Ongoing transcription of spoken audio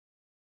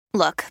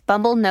Look,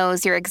 Bumble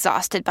knows you're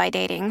exhausted by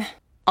dating.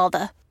 All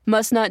the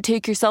must not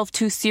take yourself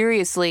too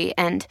seriously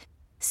and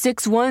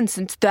 6'1"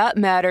 since that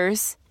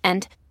matters.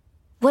 And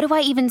what do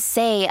I even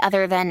say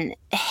other than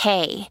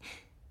hey?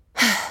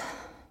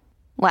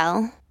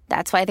 Well,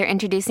 that's why they're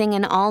introducing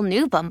an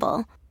all-new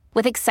Bumble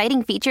with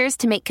exciting features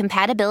to make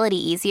compatibility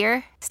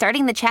easier,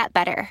 starting the chat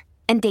better,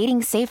 and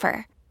dating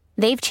safer.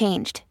 They've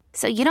changed,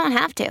 so you don't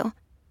have to.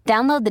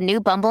 Download the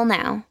new Bumble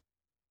now.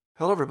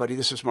 Hello, everybody.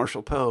 This is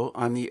Marshall Poe.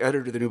 I'm the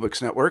editor of the New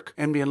Books Network.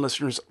 NBN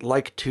listeners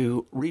like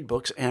to read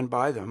books and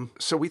buy them.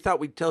 So we thought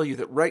we'd tell you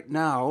that right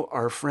now,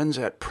 our friends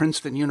at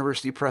Princeton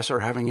University Press are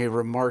having a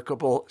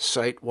remarkable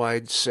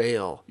site-wide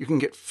sale. You can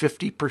get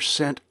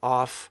 50%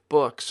 off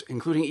books,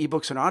 including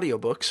ebooks and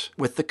audiobooks,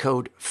 with the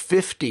code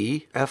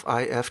 50,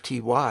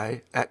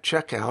 F-I-F-T-Y, at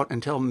checkout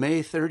until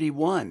May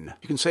 31.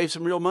 You can save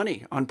some real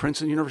money on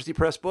Princeton University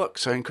Press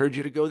books. I encourage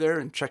you to go there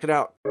and check it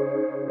out.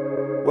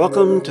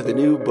 Welcome to the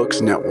New Books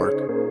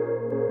Network.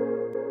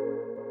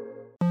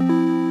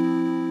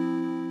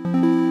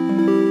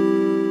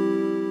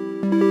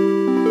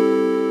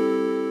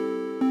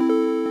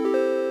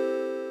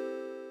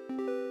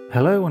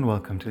 Hello and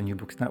welcome to the New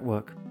Books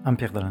Network. I'm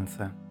Pierre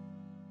Delancey.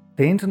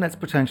 The internet's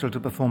potential to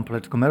perform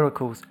political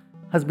miracles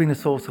has been a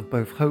source of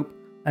both hope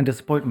and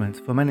disappointment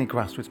for many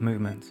grassroots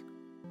movements.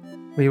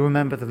 We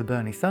remember that the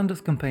Bernie Sanders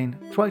campaign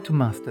tried to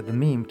master the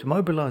meme to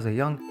mobilize a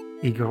young,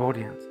 eager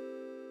audience.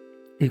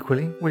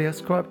 Equally, we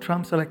ascribe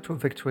Trump's electoral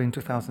victory in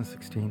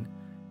 2016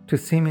 to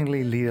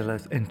seemingly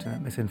leaderless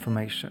internet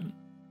misinformation.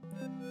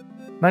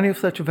 Many of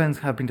such events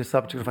have been the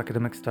subject of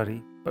academic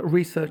study, but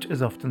research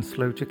is often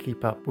slow to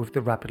keep up with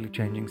the rapidly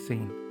changing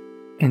scene.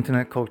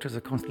 Internet cultures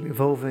are constantly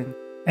evolving,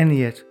 and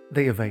yet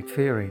they evade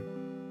theory.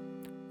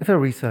 If a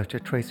researcher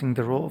tracing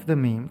the role of the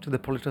meme to the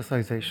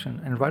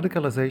politicization and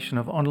radicalization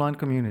of online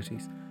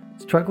communities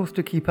struggles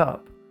to keep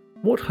up,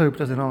 what hope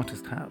does an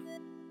artist have?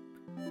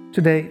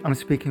 Today, I'm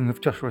speaking with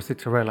Joshua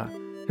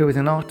Citarella, who is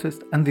an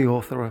artist and the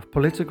author of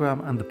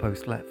Politogram and the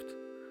Post Left.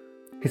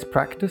 His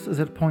practice is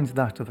at points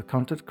that of a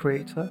content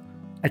creator,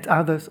 at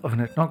others of an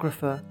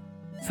ethnographer,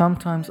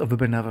 sometimes of a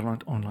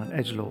benevolent online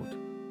edgelord.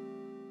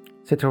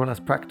 Citarella's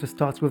practice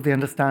starts with the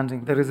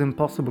understanding that it is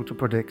impossible to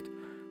predict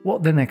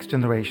what the next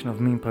generation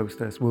of meme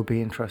posters will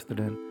be interested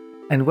in,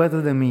 and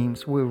whether the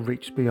memes will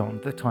reach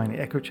beyond the tiny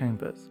echo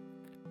chambers.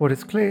 What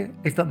is clear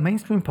is that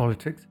mainstream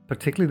politics,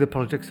 particularly the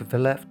politics of the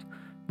left,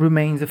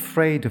 remains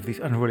afraid of these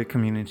unruly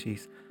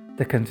communities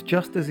that can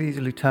just as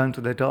easily turn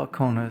to the dark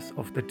corners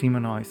of the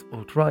demonized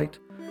alt-right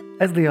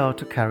as they are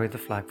to carry the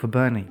flag for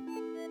Bernie.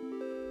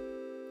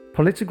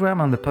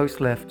 Politogram and the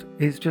Post Left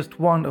is just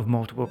one of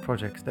multiple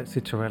projects that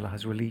Citarella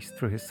has released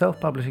through his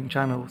self-publishing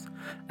channels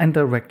and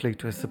directly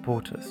to his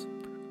supporters.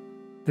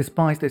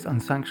 Despite this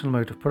unsanctioned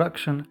mode of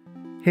production,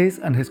 his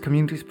and his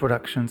community's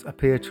productions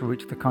appear to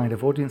reach the kind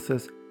of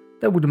audiences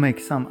that would make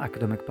some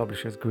academic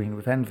publishers green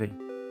with envy.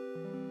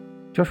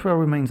 Joshua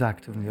remains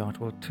active in the art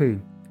world too.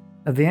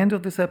 At the end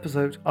of this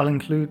episode, I'll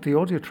include the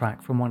audio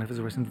track from one of his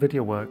recent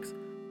video works,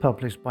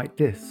 published by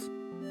Dis.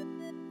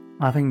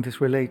 I think this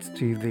relates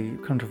to the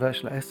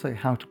controversial essay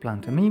How to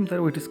Plant a Meme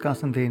that we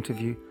discuss in the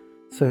interview,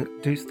 so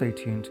do stay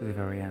tuned to the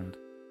very end.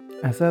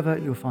 As ever,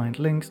 you'll find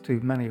links to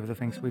many of the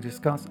things we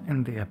discuss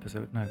in the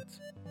episode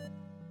notes.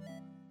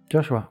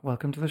 Joshua,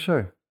 welcome to the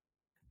show.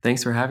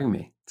 Thanks for having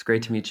me. It's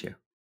great to meet you.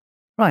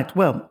 Right,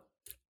 well,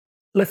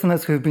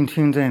 listeners who've been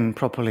tuned in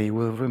properly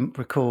will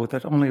recall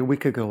that only a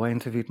week ago I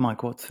interviewed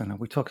Mike Watson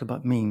and we talked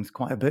about memes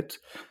quite a bit.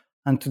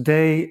 And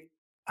today,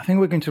 I think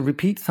we're going to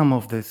repeat some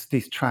of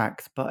these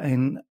tracks, but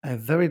in a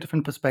very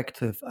different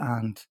perspective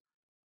and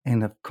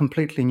in a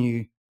completely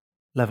new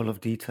level of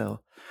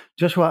detail.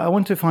 Joshua, I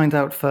want to find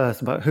out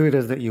first about who it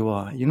is that you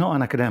are. You're not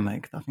an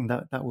academic. I think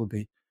that will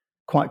be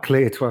quite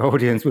clear to our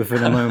audience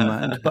within a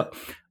moment. But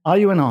are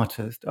you an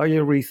artist? Are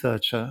you a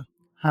researcher?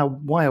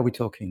 Why are we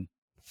talking?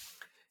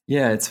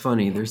 Yeah, it's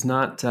funny. There's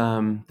not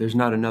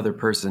another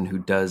person who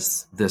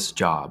does this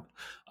job.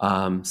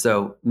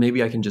 So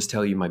maybe I can just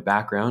tell you my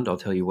background. I'll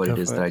tell you what it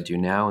is that I do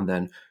now, and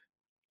then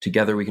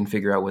together we can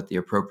figure out what the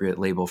appropriate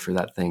label for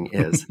that thing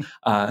is.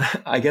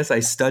 I guess I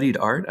studied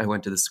art. I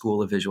went to the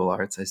School of Visual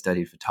Arts. I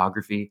studied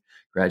photography,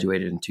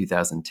 graduated in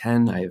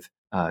 2010.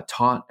 I've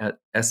taught at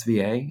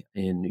SVA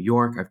in New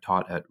York. I've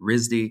taught at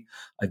RISD.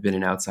 I've been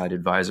an outside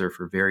advisor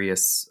for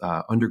various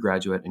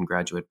undergraduate and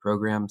graduate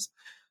programs.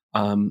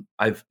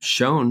 I've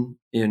shown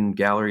in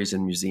galleries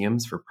and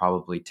museums for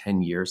probably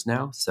 10 years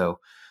now.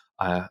 So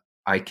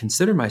I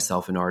consider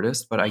myself an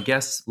artist, but I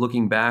guess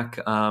looking back,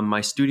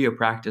 my studio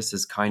practice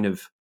has kind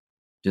of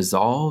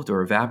dissolved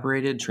or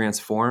evaporated,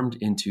 transformed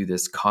into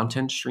this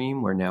content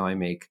stream where now I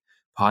make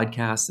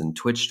podcasts and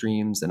Twitch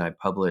streams and I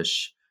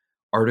publish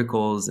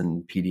articles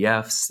and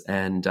PDFs.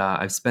 And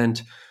I've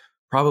spent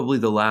probably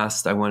the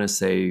last, I want to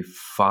say,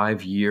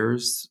 5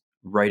 years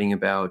writing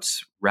about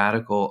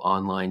radical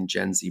online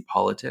Gen Z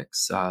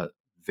politics,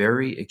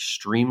 very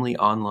extremely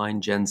online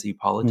Gen Z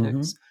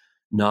politics,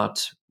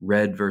 not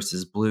red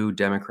versus blue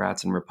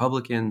Democrats and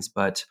Republicans,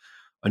 but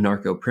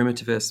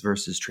anarcho-primitivists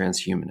versus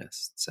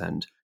transhumanists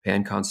and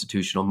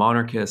pan-constitutional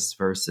monarchists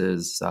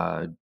versus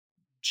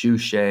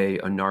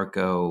Juche,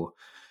 anarcho,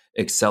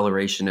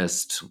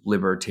 accelerationist,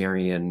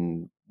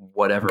 libertarian,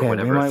 whatever.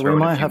 Okay, we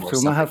might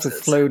have to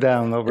slow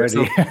down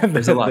already.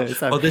 There's a lot.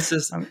 Well,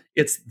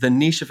 it's the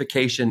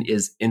nichification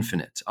is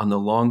infinite. On the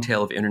long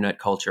tail of internet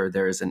culture,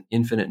 there is an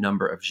infinite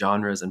number of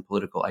genres and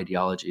political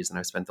ideologies, and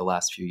I've spent the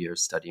last few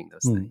years studying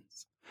those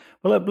things.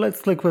 Well,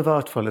 let's look with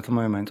art for a little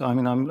moment. I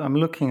mean, I'm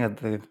looking at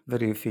the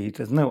video feed.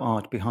 There's no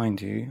art behind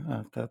you.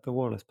 The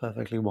wall is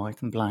perfectly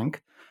white and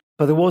blank.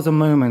 But there was a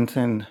moment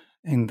in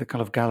the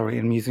kind of gallery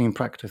and museum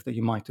practice that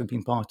you might have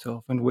been part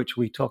of, in which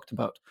we talked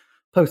about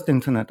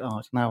post-internet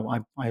art.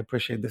 Now, I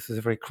appreciate this is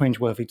a very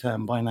cringeworthy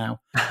term by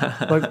now,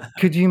 but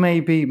could you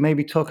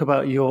maybe talk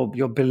about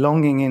your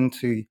belonging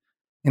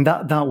in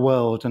that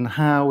world and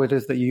how it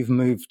is that you've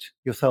moved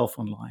yourself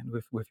online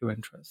with your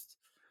interests?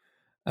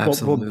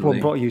 Absolutely. What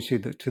brought you to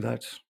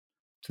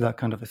that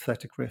kind of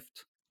aesthetic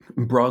rift?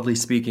 Broadly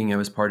speaking, I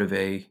was part of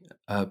a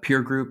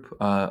peer group,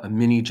 a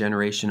mini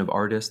generation of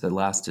artists that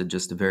lasted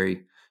just a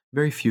very,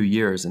 very few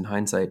years in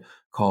hindsight,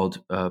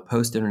 called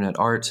Post-Internet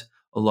Art.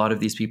 A lot of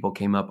these people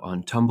came up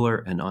on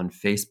Tumblr and on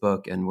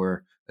Facebook and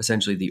were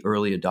essentially the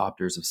early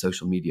adopters of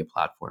social media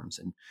platforms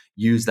and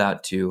used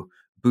that to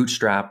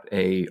bootstrap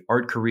a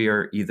art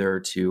career, either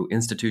to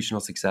institutional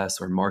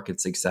success or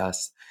market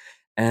success.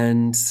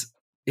 And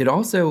it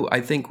also,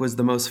 I think, was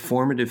the most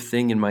formative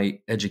thing in my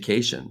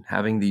education,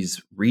 having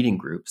these reading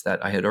groups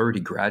that I had already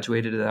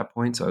graduated at that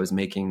point. So I was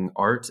making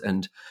art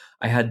and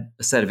I had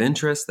a set of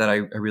interests that I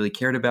really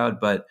cared about.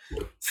 But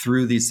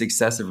through these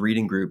successive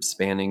reading groups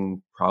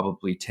spanning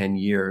probably 10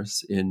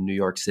 years in New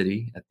York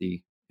City at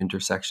the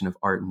intersection of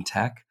art and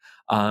tech,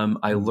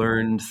 I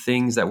learned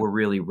things that were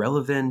really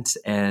relevant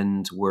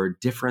and were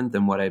different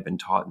than what I'd been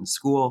taught in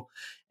school.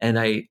 And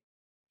I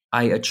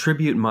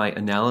attribute my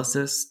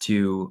analysis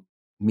to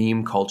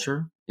meme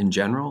culture in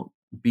general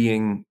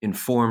being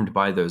informed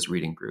by those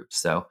reading groups.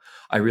 So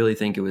I really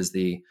think it was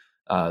the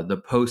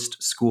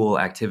post-school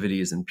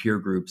activities and peer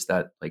groups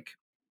that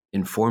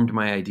informed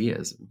my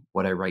ideas,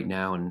 what I write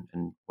now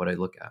and what I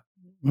look at.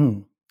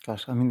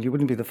 Gosh, I mean, you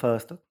wouldn't be the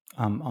first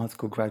art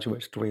school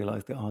graduate to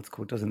realize that art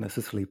school doesn't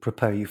necessarily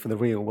prepare you for the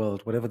real world,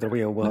 whatever the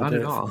real world Not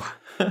is. at all.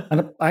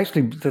 And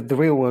actually, the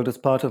real world is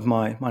part of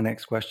my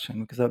next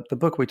question, because the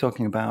book we're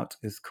talking about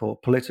is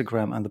called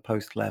Politogram and the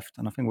Post-Left.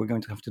 And I think we're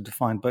going to have to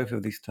define both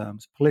of these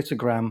terms.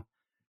 Politogram,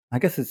 I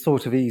guess it's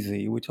sort of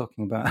easy. We're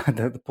talking about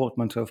the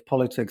portmanteau of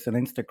politics and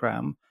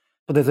Instagram,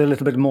 but there's a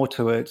little bit more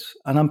to it.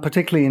 And I'm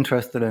particularly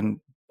interested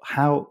in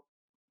how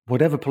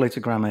whatever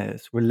politogram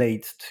is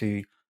relates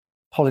to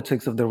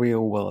politics of the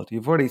real world.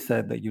 You've already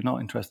said that you're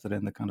not interested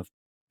in the kind of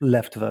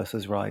left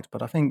versus right,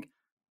 but I think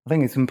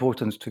it's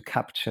important to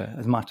capture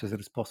as much as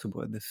it is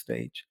possible at this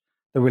stage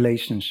the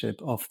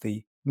relationship of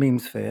the meme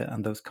sphere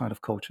and those kind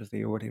of cultures that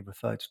you already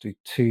referred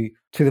to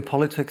the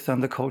politics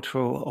and the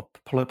cultural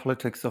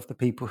politics of the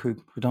people who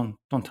don't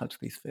touch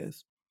these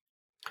spheres.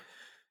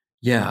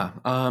 Yeah.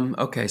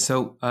 Okay.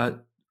 So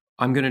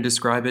I'm going to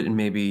describe it in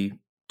maybe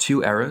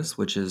two eras,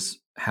 which is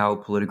how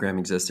Politogram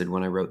existed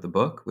when I wrote the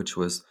book, which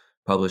was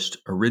published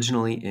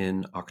originally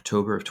in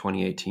October of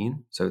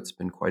 2018. So it's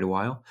been quite a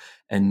while.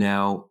 And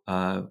now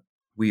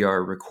we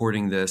are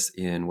recording this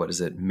in,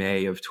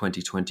 May of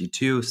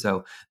 2022.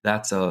 So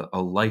that's a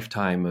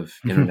lifetime of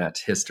internet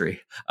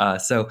history.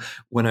 So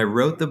when I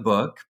wrote the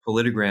book,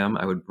 Politogram,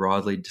 I would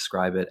broadly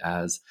describe it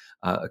as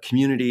a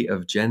community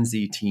of Gen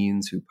Z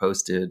teens who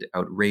posted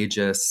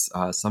outrageous,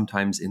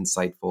 sometimes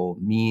insightful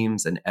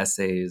memes and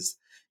essays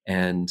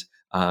and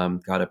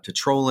got up to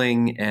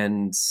trolling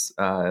and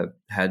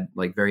had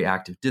very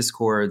active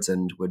discords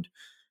and would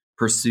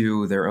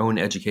pursue their own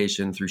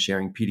education through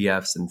sharing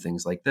PDFs and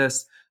things like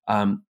this.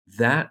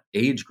 That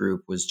age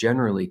group was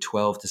generally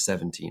 12 to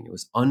 17. It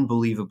was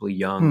unbelievably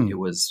young. It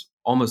was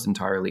almost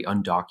entirely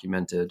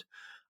undocumented.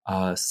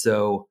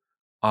 So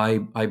I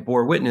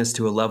bore witness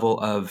to a level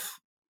of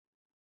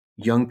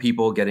young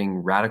people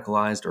getting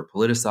radicalized or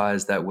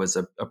politicized that was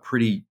a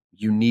pretty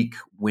unique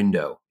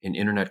window in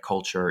internet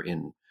culture,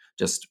 in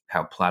just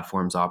how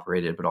platforms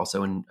operated, but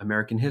also in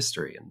American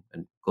history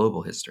and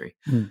global history.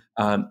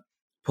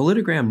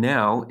 Politogram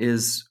now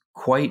is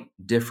quite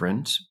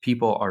different.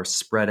 People are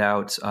spread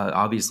out.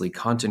 Obviously,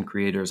 content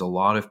creators, a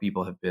lot of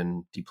people have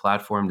been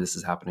deplatformed. This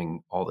is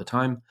happening all the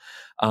time.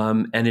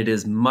 And it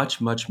is much,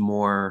 much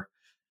more,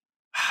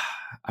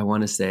 I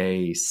want to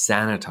say,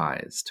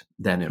 sanitized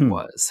than it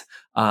was.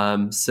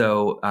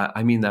 So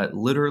I mean that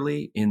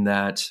literally, in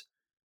that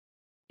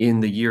in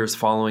the years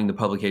following the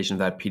publication of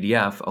that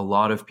PDF, a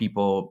lot of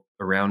people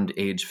around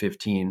age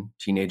 15,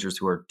 teenagers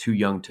who are too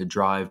young to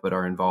drive but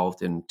are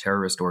involved in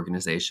terrorist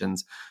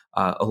organizations,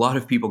 a lot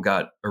of people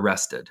got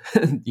arrested.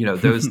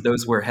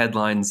 Those were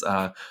headlines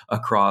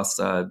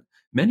across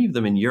many of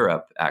them in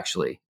Europe,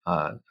 actually,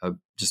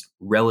 just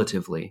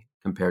relatively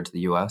compared to the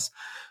US.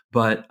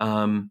 But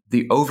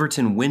the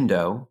Overton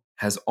window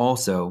has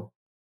also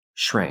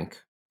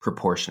shrank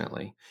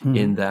proportionately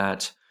in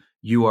that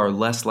you are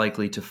less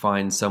likely to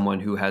find someone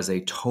who has a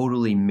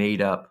totally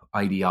made up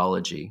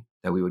ideology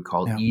that we would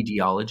call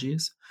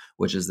etiologies.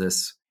 which is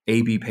this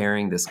A-B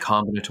pairing, this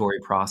combinatory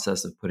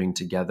process of putting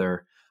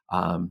together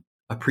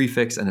a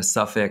prefix and a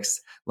suffix,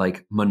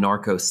 like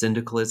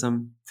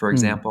monarcho-syndicalism, for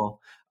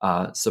example,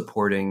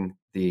 supporting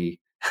the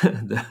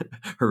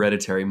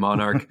hereditary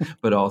monarch,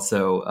 but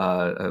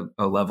also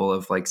a level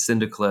of like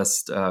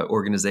syndicalist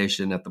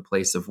organization at the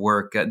place of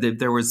work.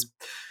 There was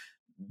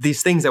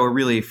these things that were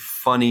really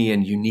funny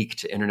and unique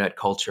to internet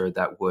culture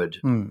that would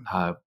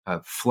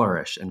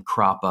flourish and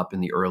crop up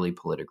in the early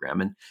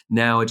politogram. And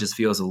now it just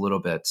feels a little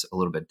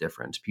bit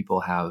different.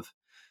 People have,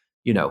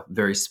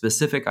 very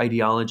specific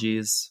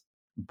ideologies,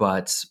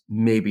 but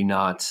maybe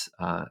not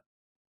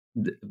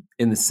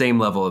in the same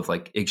level of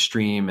like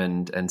extreme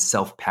and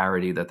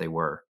self-parody that they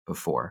were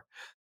before.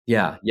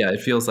 Yeah.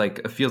 It feels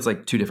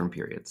like two different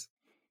periods.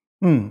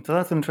 So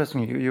that's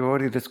interesting. You're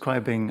already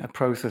describing a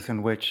process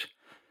in which,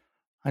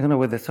 I don't know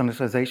whether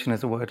sanitization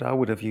is a word I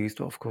would have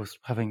used, of course,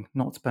 having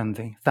not spent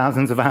the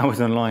thousands of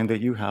hours online that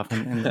you have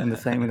in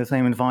the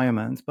same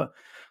environment. But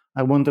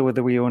I wonder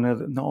whether we are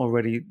not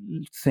already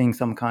seeing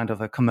some kind of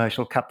a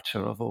commercial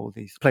capture of all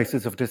these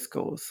places of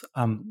discourse.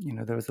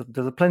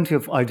 There's a plenty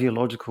of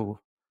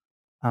ideological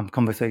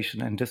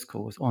conversation and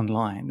discourse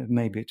online, and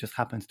maybe it just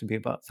happens to be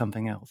about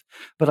something else.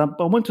 But I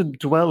want to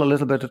dwell a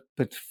little bit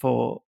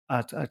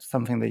at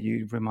something that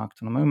you remarked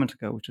on a moment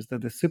ago, which is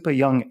that the super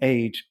young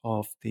age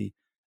of the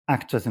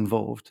actors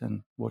involved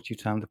in what you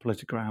termed the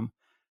politogram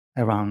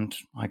around,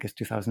 I guess,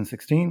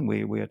 2016.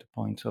 We're at the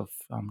point of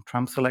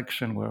Trump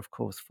selection, where, of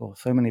course, for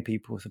so many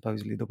people,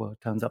 supposedly the world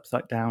turns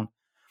upside down.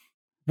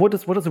 What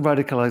does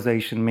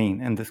radicalization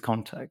mean in this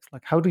context?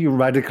 Like, how do you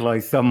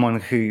radicalize someone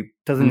who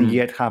doesn't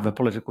yet have a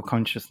political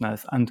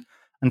consciousness, and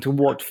to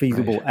what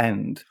feasible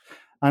end?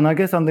 And I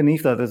guess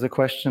underneath that, there's a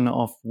question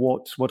of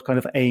what kind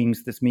of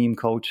aims this meme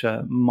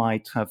culture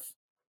might have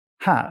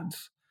had.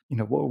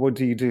 What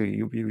do?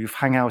 You've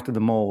hung out at the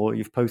mall,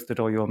 you've posted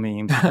all your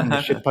memes, and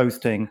the shit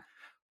posting.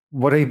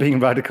 What are you being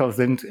radicals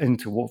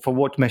into? For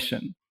what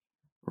mission?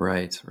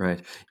 Right.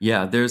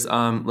 Yeah, there's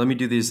let me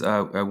do these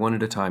one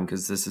at a time,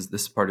 because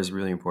this part is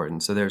really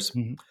important. So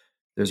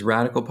there's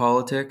radical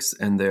politics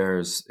and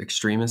there's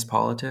extremist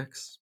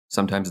politics.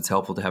 Sometimes it's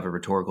helpful to have a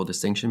rhetorical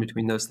distinction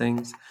between those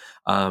things.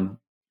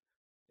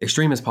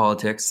 Extremist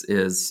politics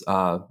is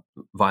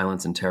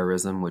violence and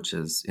terrorism, which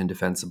is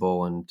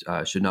indefensible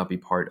and should not be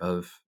part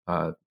of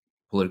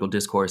political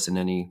discourse in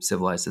any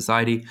civilized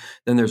society.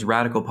 Then there's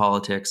radical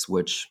politics,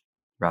 which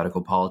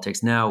radical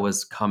politics now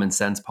was common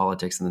sense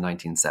politics in the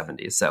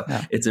 1970s. So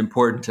it's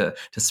important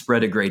to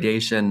spread a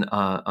gradation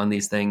on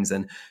these things.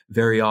 And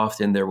very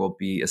often there will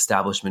be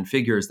establishment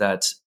figures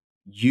that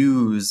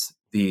use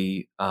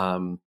the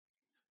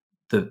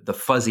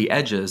fuzzy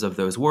edges of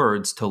those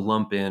words to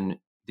lump in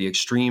the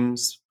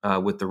extremes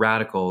with the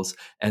radicals,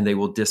 and they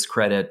will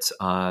discredit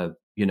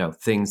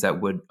things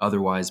that would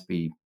otherwise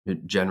be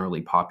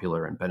generally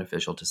popular and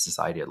beneficial to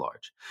society at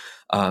large.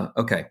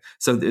 Okay,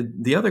 so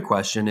the other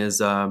question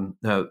is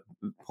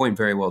point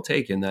very well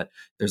taken, that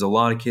there's a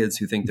lot of kids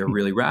who think they're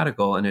really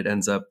radical, and it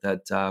ends up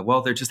that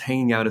they're just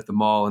hanging out at the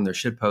mall and they're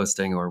shit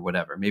posting or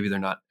whatever. Maybe they're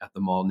not at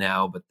the mall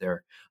now, but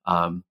they're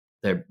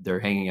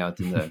hanging out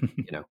in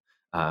the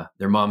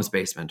their mom's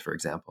basement, for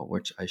example,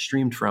 which I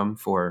streamed from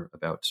for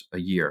about a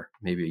year,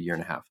 maybe a year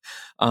and a half.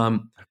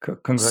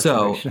 Congratulations.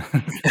 So,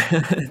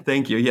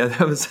 thank you. Yeah,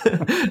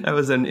 that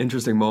was an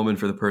interesting moment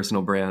for the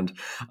personal brand.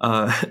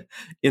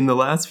 In the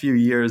last few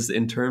years,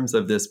 in terms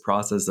of this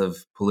process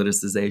of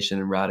politicization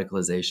and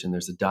radicalization,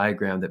 there's a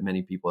diagram that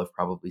many people have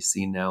probably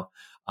seen now,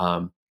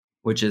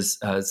 which is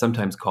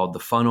sometimes called the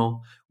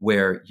funnel,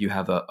 where you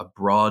have a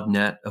broad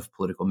net of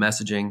political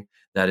messaging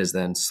that is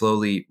then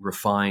slowly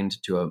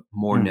refined to a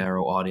more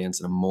narrow audience,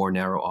 and a more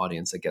narrow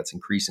audience that gets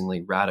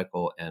increasingly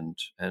radical and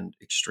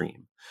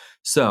extreme.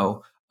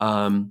 So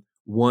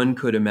one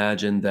could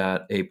imagine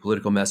that a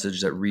political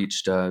message that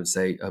reached,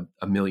 say,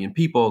 a million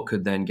people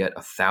could then get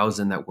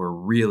 1,000 that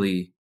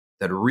really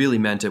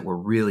meant it, were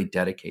really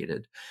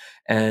dedicated.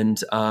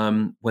 And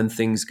when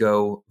things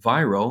go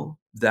viral,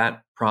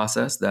 that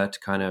process,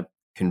 that kind of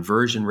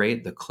conversion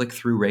rate, the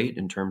click-through rate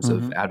in terms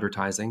of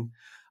advertising,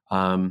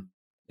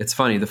 it's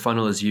funny, the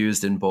funnel is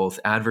used in both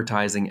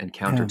advertising and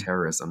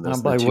counterterrorism.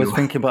 I was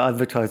thinking about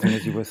advertising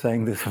as you were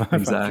saying this.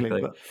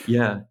 Exactly.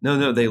 Yeah.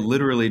 No, they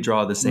literally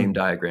draw the same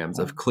diagrams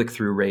of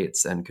click-through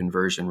rates and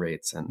conversion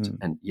rates.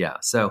 And yeah.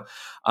 So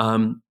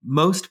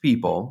most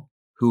people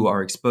who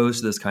are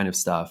exposed to this kind of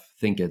stuff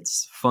think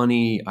it's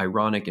funny,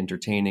 ironic,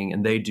 entertaining,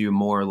 and they do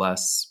more or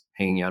less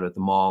hanging out at the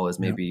mall as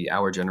maybe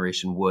our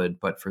generation would,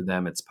 but for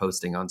them it's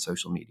posting on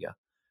social media.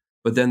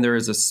 But then there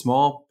is a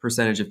small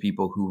percentage of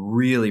people who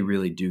really,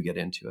 really do get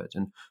into it.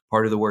 And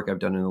part of the work I've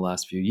done in the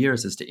last few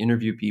years is to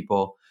interview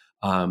people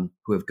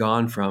who have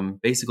gone from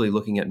basically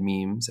looking at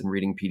memes and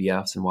reading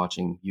PDFs and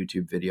watching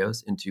YouTube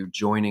videos into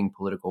joining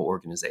political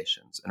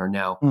organizations, and are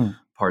now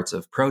parts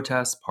of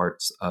protests,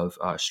 parts of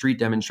street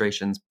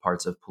demonstrations,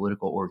 parts of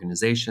political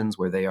organizations,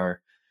 where they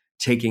are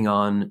taking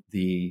on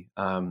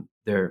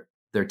they're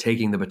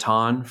taking the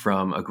baton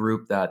from a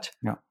group that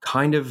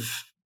kind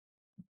of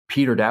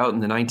petered out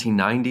in the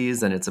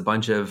 1990s, and it's a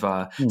bunch of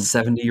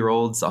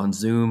 70-year-olds on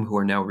Zoom who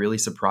are now really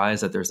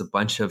surprised that there's a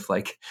bunch of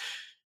like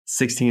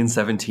 16,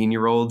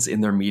 17-year-olds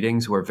in their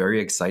meetings who are very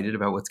excited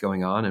about what's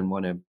going on and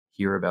want to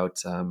hear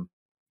about,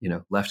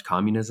 left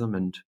communism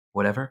and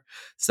whatever.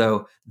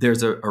 So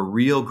there's a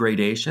real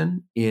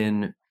gradation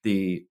in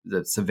the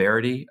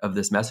severity of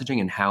this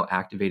messaging and how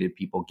activated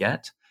people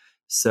get.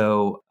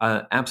 So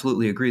I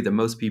absolutely agree that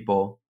most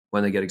people,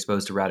 when they get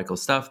exposed to radical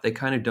stuff, they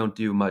kind of don't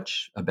do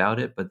much about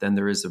it. But then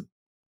there is a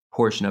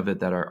portion of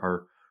it that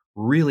are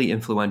really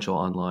influential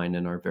online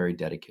and are very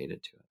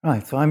dedicated to it.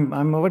 Right. So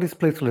I'm already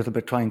split a little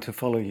bit trying to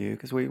follow you,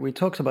 because we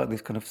talked about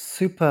this kind of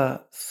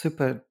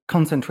super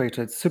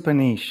concentrated, super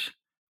niche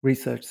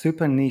research,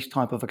 super niche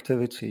type of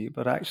activity.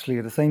 But actually,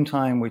 at the same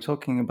time, we're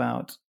talking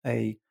about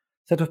a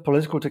set of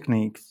political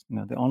techniques,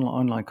 the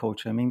online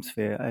culture, meme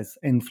sphere, as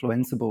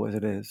influenceable as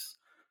it is,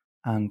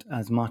 and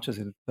as much as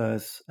it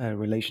bears a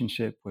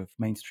relationship with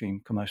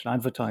mainstream commercial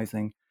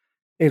advertising,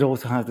 it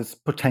also has this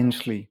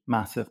potentially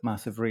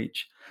massive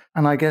reach.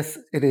 And I guess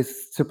it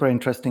is super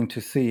interesting to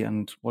see.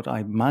 And what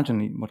I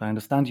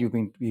understand you've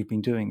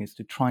been doing is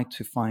to try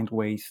to find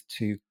ways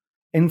to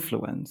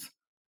influence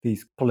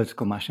these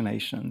political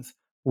machinations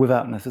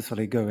without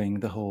necessarily going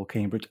the whole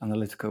Cambridge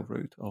Analytica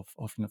route of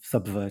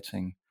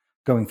subverting,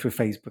 going through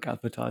Facebook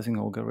advertising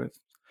algorithms.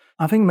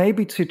 I think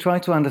maybe to try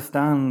to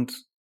understand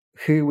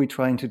who we're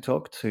trying to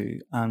talk to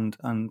and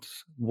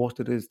what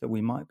it is that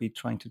we might be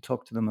trying to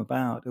talk to them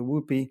about, it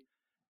would be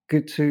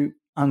good to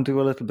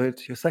undo a little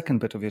bit your second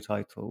bit of your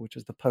title, which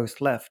is the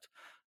post-left.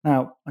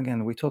 Now,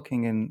 again, we're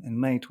talking in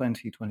May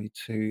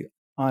 2022.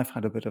 I've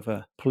had a bit of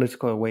a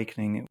political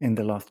awakening in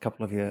the last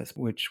couple of years,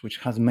 which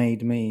has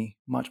made me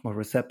much more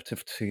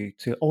receptive to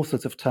all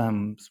sorts of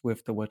terms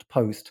with the word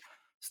post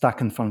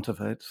stuck in front of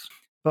it.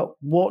 But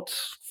what,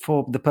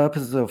 for the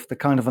purposes of the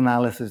kind of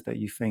analysis that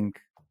you think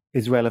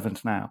is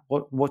relevant now,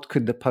 what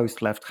could the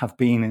post-left have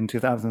been in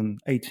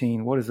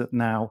 2018? What is it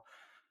now?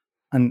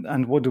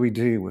 And what do we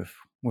do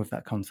with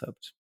that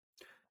concept?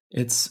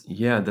 That's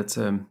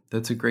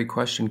a great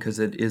question, because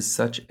it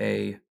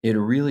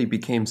really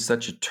became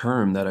such a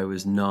term that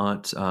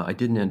I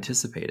didn't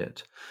anticipate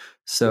it.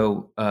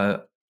 So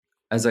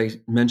as I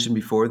mentioned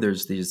before,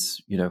 there's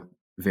these,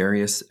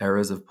 various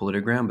eras of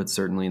politogram, but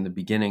certainly in the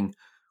beginning,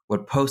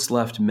 what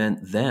post-left meant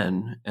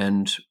then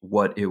and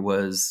what it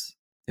was,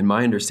 in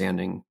my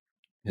understanding,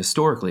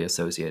 historically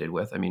associated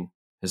with,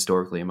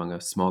 historically among a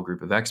small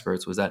group of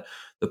experts, was that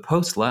the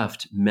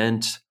post-left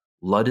meant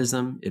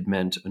Luddism, it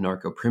meant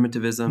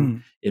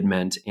anarcho-primitivism, it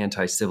meant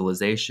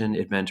anti-civilization,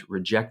 it meant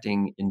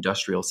rejecting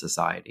industrial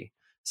society.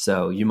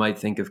 So you might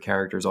think of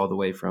characters all the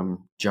way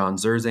from John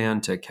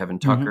Zerzan to Kevin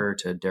Tucker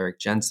to Derek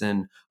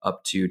Jensen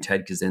up to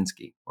Ted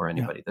Kaczynski or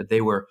anybody, that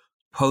they were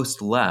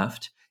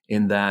post-left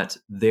in that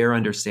their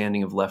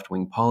understanding of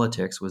left-wing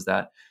politics was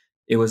that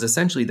it was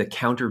essentially the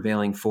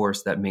countervailing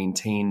force that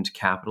maintained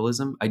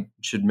capitalism. I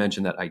should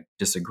mention that I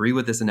disagree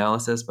with this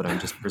analysis, but I'm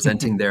just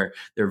presenting their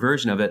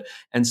version of it.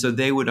 And so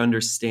they would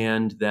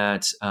understand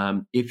that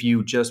if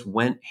you just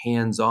went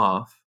hands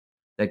off,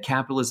 that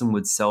capitalism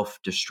would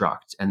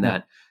self-destruct and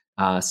that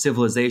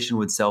civilization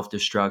would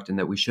self-destruct, and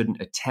that we shouldn't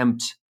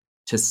attempt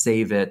to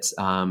save it,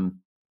 and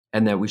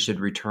that we should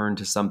return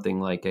to something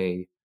like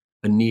a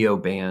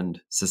neo-band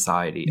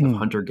society of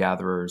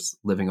hunter-gatherers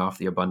living off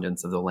the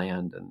abundance of the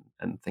land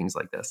and things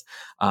like this.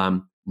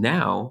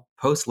 Now,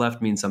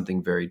 post-left means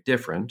something very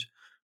different,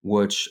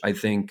 which I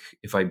think,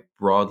 if I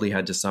broadly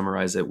had to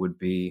summarize it, would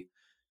be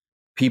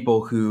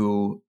people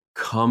who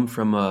come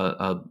from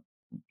a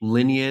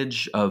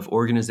lineage of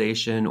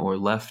organization or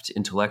left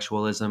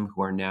intellectualism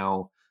who are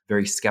now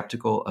very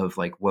skeptical of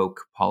like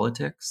woke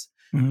politics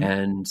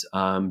and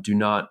do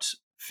not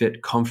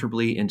fit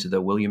comfortably into the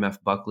William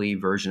F. Buckley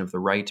version of the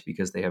right,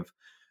 because they have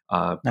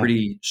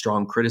pretty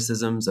strong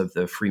criticisms of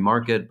the free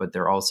market, but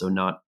they're also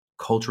not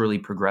culturally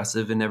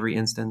progressive in every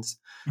instance.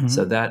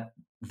 So that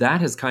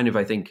has kind of,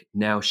 I think,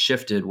 now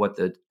shifted what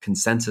the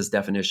consensus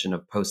definition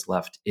of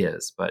post-left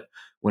is. But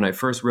when I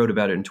first wrote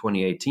about it in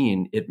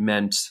 2018, it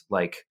meant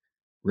like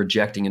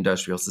rejecting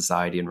industrial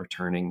society and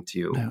returning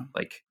to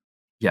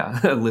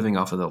living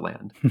off of the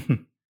land.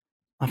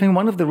 I think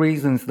one of the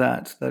reasons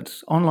that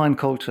online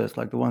cultures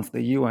like the ones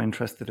that you are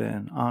interested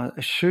in are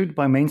eschewed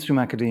by mainstream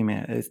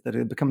academia is that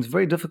it becomes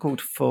very difficult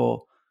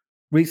for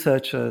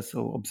researchers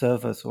or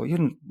observers, or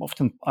even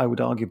often, I would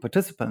argue,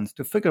 participants,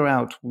 to figure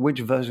out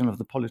which version of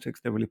the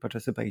politics they're really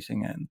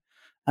participating in.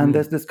 And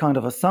there's this kind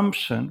of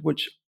assumption,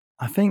 which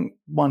I think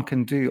one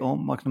can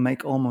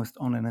make almost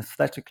on an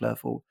aesthetic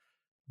level,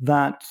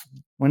 that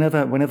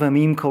whenever a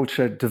meme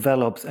culture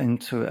develops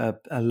into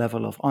a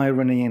level of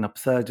irony and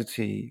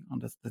absurdity,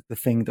 and the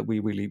thing that we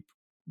really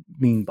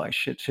mean by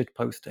shit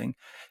posting,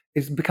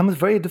 it becomes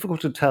very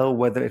difficult to tell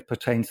whether it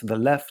pertains to the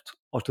left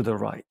or to the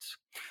right.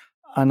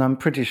 And I'm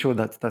pretty sure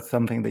that's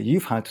something that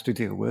you've had to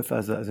deal with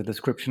as a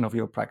description of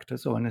your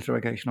practice or an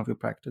interrogation of your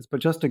practice.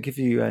 But just to give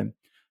you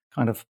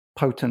kind of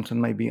potent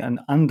and maybe an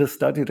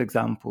understudied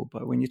example.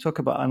 But when you talk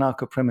about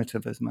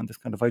anarcho-primitivism and this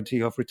kind of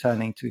idea of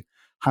returning to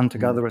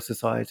hunter-gatherer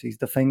societies,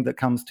 the thing that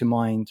comes to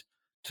mind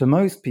to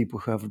most people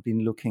who have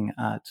been looking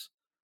at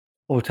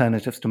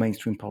alternatives to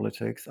mainstream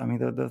politics, I mean,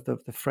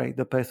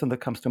 the person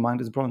that comes to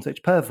mind is Bronze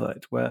Age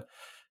pervert, where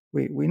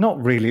we're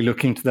not really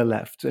looking to the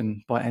left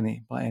by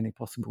any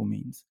possible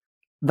means.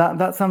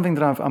 That's something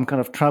that I'm kind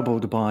of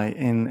troubled by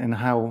in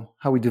how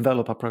we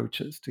develop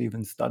approaches to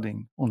even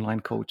studying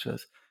online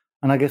cultures.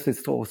 And I guess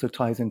it also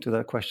ties into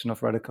the question of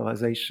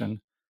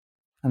radicalization.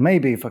 And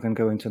maybe if I can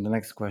go into the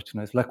next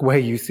question, is like where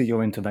you see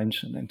your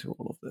intervention into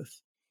all of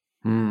this.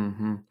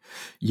 Mm-hmm.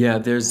 Yeah,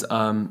 there's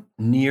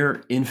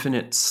near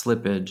infinite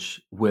slippage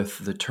with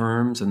the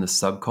terms and the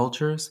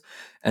subcultures.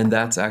 And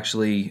that's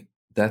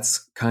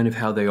kind of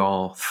how they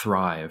all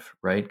thrive,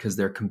 right? Because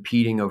they're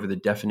competing over the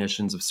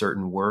definitions of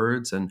certain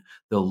words, and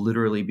they'll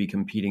literally be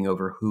competing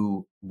over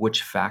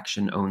which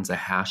faction owns a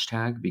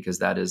hashtag, because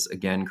that is,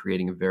 again,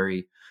 creating a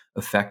very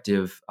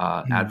effective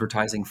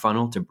advertising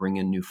funnel to bring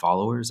in new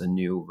followers and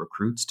new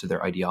recruits to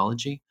their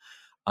ideology.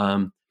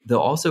 They'll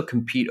also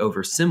compete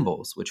over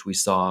symbols, which we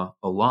saw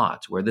a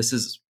lot, where this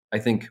is, I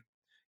think,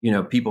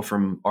 people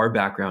from our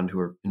background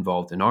who are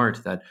involved in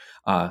art, that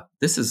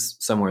this is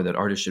somewhere that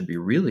artists should be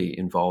really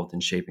involved in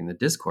shaping the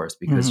discourse,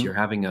 because you're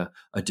having a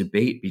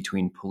debate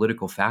between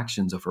political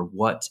factions over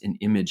what an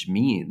image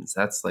means.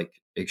 That's like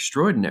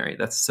extraordinary.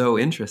 That's so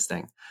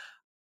interesting.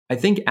 I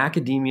think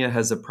academia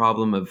has a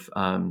problem of,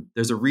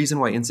 there's a reason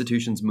why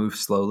institutions move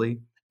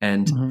slowly.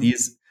 And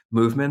these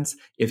movements,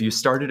 if you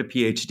started a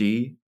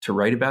PhD to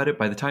write about it,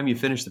 by the time you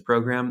finish the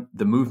program,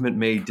 the movement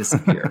may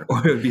disappear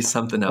or it would be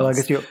something else. Well, I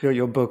guess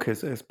your book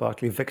is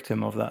partly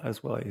victim of that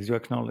as well, as you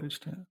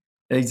acknowledged.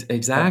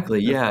 Exactly.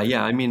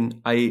 Yeah. I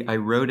mean, I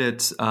wrote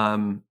it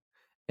and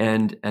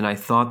I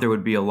thought there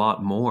would be a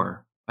lot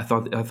more. I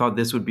thought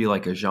this would be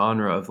like a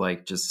genre of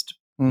like just,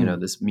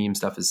 this meme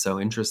stuff is so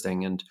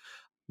interesting. And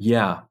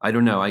yeah, I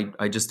don't know.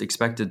 I just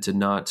expected to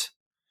not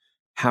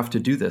have to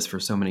do this for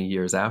so many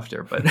years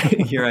after, but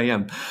here I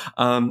am.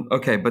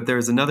 Okay, but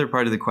there's another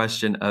part of the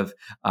question of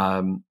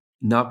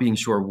not being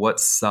sure what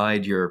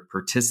side you're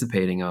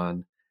participating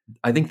on.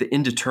 I think the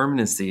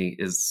indeterminacy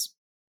is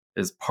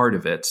part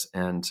of it,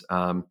 and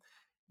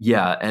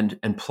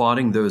and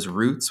plotting those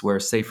routes where,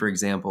 say, for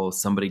example,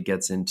 somebody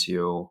gets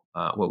into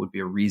what would be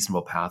a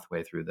reasonable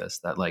pathway through this,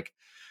 that like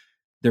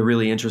they're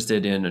really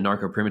interested in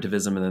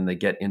anarcho-primitivism, and then they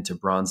get into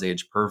Bronze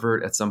Age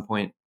pervert at some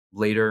point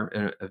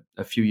later,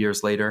 a few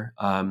years later.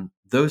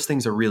 Those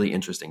things are really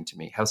interesting to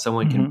me, how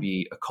someone can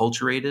be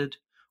acculturated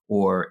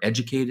or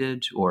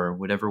educated or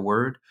whatever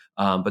word,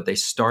 but they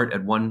start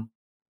at one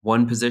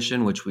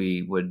position, which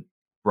we would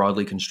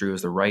broadly construe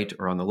as the right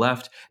or on the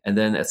left. And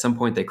then at some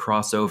point they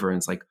cross over, and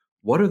it's like,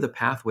 what are the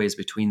pathways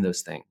between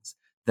those things?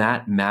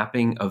 That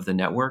mapping of the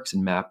networks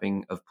and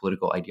mapping of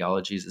political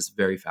ideologies is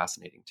very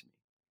fascinating to me.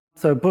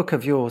 So a book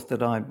of yours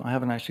that I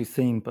haven't actually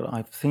seen, but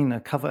I've seen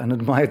a cover and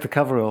admired the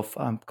cover of,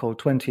 called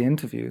 20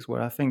 Interviews,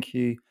 where I think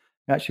you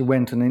actually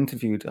went and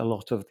interviewed a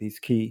lot of these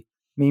key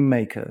meme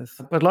makers.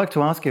 But I'd like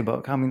to ask you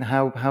about,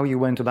 how you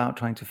went about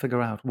trying to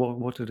figure out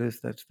what it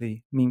is that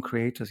the meme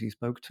creators you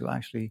spoke to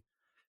actually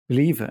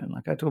believe in.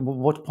 Like, at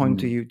what point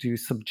do you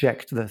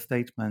subject their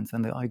statements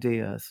and their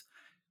ideas,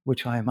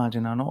 which I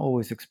imagine are not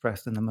always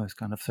expressed in the most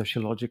kind of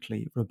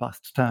sociologically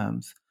robust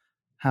terms?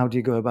 How do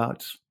you go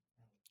about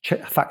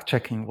fact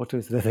checking what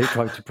is that they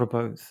try to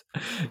propose?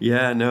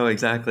 Yeah, no,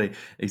 exactly.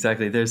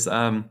 There's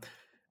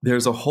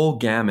a whole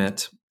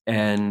gamut,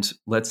 and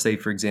let's say,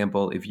 for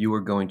example, if you were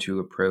going to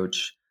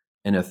approach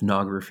an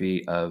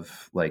ethnography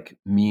of like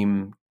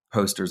meme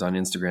posters on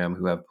Instagram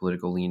who have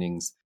political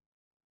leanings,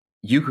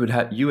 you would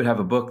have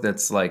a book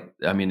that's like,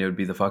 I mean, it would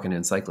be the fucking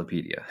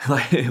encyclopedia.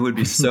 Like, it would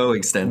be so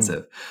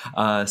extensive.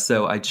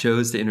 So I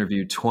chose to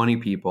interview 20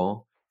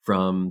 people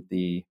from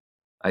the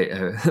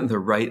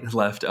right,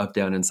 left, up,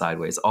 down, and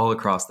sideways, all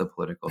across the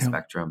political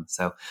spectrum.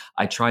 So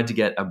I tried to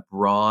get a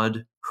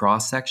broad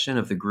cross section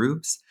of the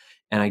groups,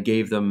 and I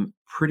gave them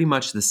pretty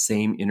much the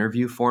same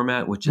interview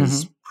format, which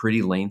is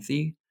pretty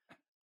lengthy.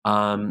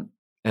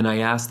 And I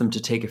asked them to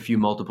take a few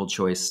multiple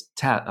choice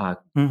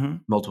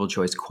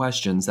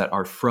questions that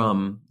are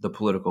from the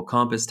political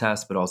compass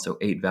test, but also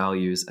 8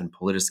 values and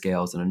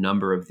politiscales, and a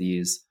number of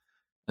these.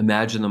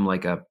 Imagine them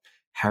like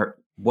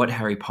what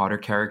Harry Potter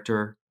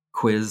character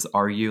quiz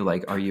are you?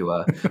 Like, are you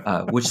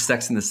which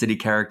Sex and the City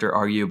character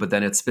are you? But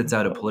then it spits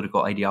out a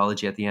political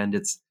ideology at the end.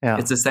 It's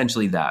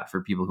essentially that,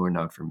 for people who are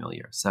not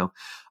familiar. So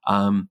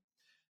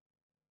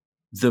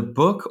the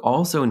book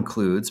also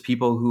includes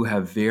people who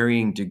have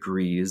varying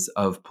degrees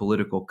of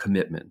political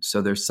commitment.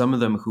 So there's some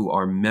of them who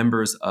are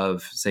members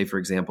of, say, for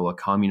example, a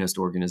communist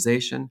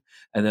organization.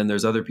 And then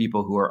there's other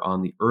people who are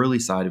on the early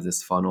side of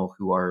this funnel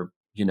who are,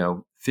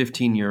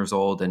 15 years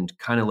old and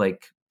kind of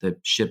like the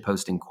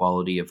shitposting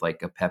quality of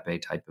like a Pepe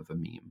type of a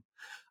meme.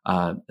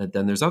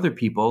 Then there's other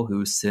people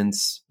who,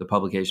 since the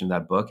publication of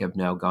that book, have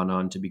now gone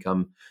on to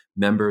become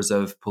members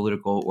of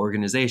political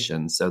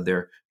organizations. So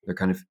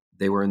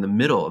they were in the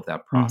middle of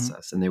that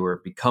process, and they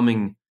were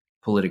becoming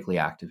politically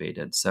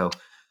activated. So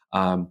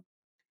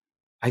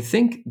I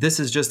think this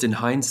is just in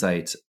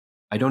hindsight.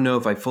 I don't know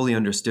if I fully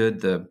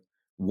understood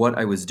what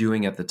I was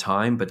doing at the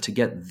time, but to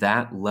get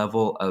that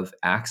level of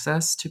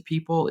access to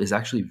people is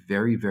actually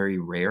very, very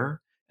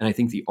rare. And I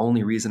think the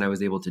only reason I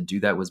was able to do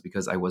that was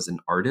because I was an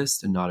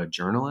artist and not a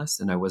journalist.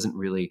 And I wasn't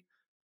really,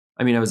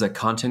 I mean, I was a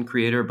content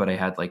creator, but I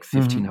had like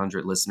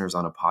 1,500 listeners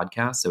on a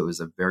podcast. So it was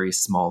a very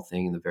small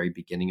thing in the very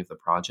beginning of the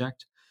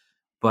project.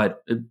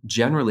 But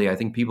generally, I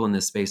think people in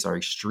this space are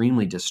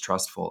extremely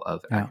distrustful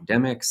of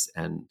academics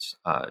and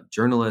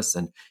journalists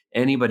and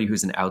anybody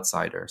who's an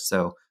outsider.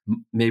 So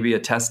maybe a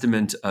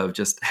testament of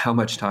just how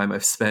much time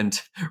I've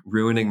spent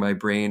ruining my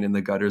brain in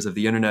the gutters of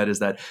the internet is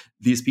that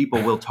these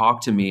people will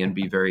talk to me and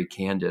be very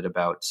candid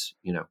about,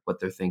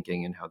 what they're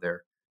thinking and how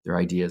their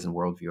ideas and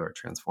worldview are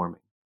transforming.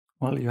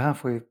 Well, you're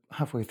halfway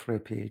through a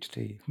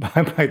PhD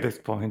by this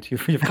point.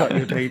 You've got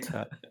your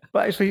data,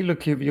 but actually,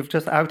 look, you've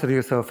just outed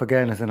yourself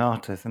again as an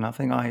artist, and I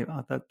think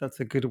that's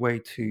a good way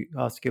to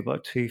ask you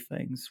about two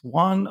things.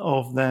 One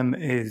of them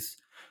is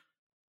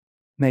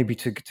maybe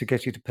to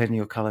get you to pin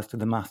your colours to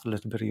the mast a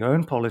little bit of your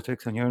own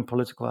politics and your own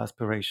political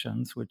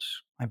aspirations,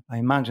 which I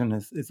imagine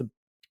is an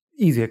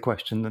easier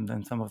question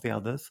than some of the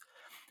others.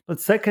 But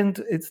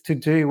second, it's to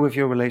do with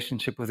your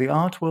relationship with the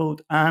art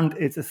world and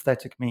its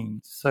aesthetic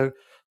means. So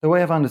the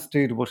way I've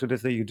understood what it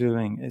is that you're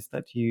doing is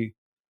that you,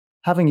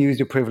 having used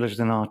your privilege as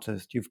an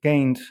artist, you've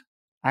gained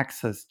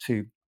access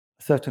to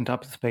certain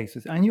types of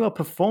spaces, and you are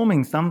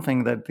performing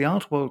something that the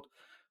art world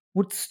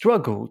would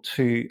struggle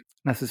to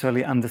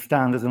necessarily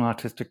understand as an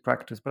artistic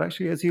practice. But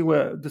actually, as you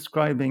were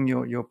describing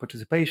your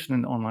participation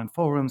in online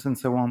forums and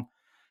so on,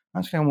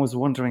 actually, I was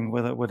wondering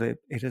whether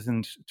it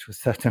isn't to a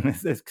certain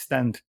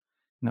extent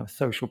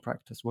social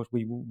practice, what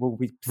we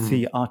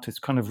see artists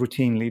kind of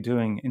routinely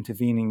doing,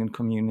 intervening in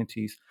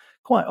communities,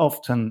 quite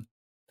often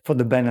for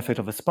the benefit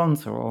of a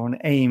sponsor or an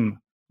aim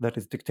that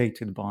is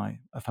dictated by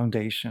a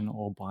foundation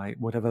or by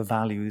whatever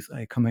values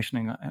a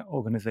commissioning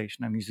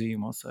organization, a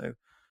museum or so,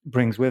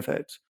 brings with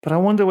it. But I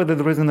wonder whether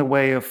there isn't a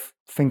way of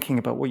thinking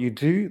about what you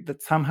do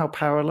that's somehow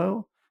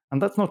parallel. And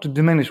that's not to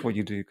diminish what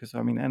you do, because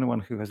I mean,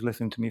 anyone who has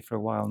listened to me for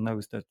a while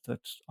knows that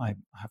I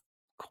have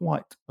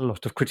quite a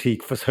lot of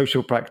critique for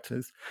social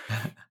practice.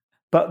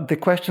 But the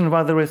question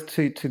rather is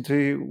to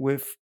do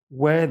with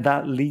where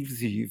that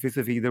leaves you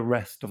vis-a-vis the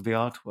rest of the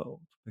art world,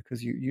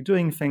 because you're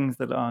doing things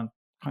that are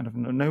kind of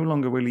no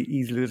longer really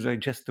easily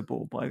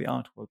digestible by the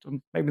art world.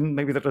 And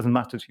maybe that doesn't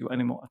matter to you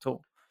anymore at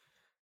all.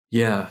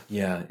 Yeah.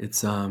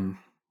 It's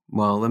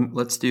well,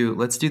 let's do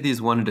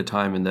these one at a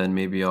time, and then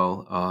maybe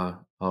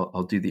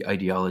I'll do the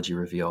ideology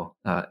reveal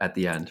at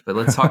the end. But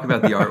let's talk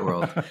about the art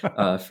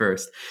world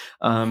first.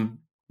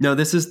 No,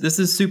 this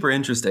is super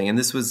interesting, and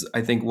this was,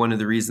 I think, one of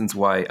the reasons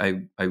why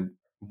I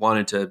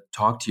wanted to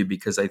talk to you,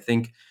 because I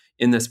think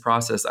in this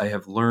process I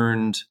have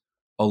learned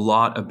a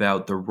lot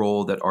about the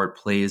role that art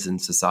plays in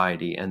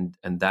society, and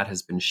that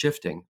has been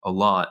shifting a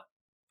lot,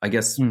 I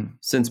guess,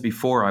 since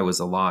before I was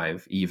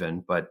alive,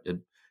 even, but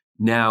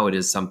now it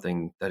is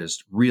something that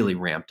is really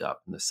ramped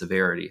up, and the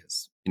severity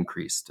has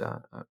increased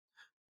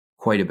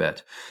quite a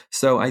bit.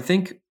 So I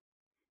think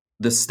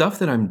the stuff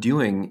that I'm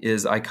doing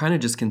is, I kind of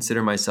just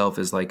consider myself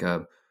as like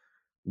a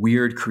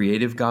weird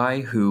creative guy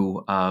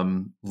who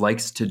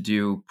likes to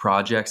do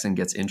projects and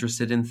gets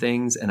interested in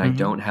things. And I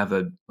don't have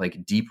a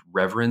like deep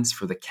reverence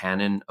for the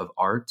canon of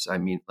art. I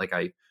mean, like,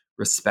 I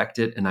respect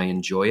it and I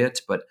enjoy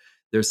it, but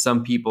there's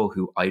some people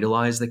who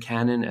idolize the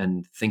canon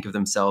and think of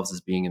themselves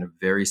as being in a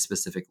very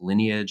specific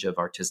lineage of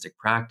artistic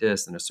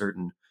practice and a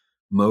certain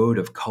mode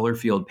of color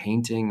field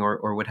painting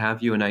or what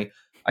have you. And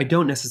I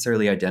don't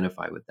necessarily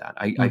identify with that.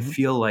 I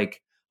feel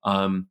like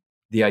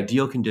the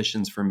ideal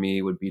conditions for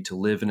me would be to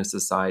live in a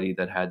society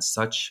that had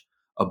such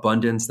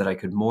abundance that I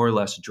could more or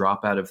less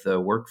drop out of the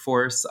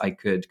workforce. I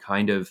could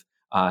kind of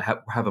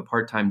have a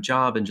part-time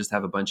job and just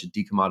have a bunch of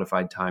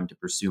decommodified time to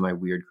pursue my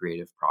weird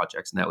creative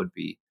projects. And that would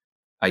be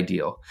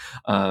ideal.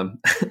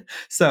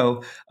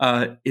 So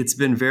it's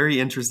been very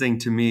interesting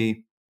to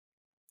me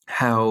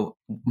how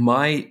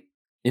my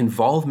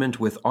involvement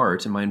with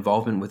art and my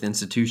involvement with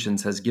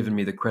institutions has given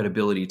me the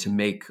credibility to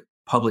make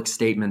public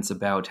statements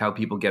about how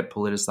people get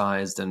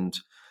politicized. And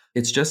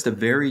it's just a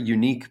very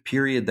unique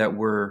period that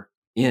we're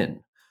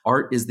in.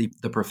 Art is the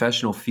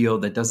professional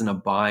field that doesn't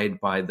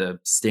abide by the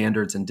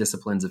standards and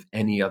disciplines of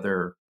any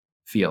other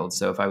field.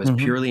 So if I was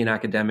purely an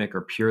academic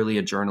or purely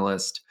a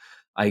journalist,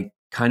 I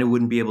kind of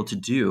wouldn't be able to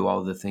do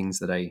all the things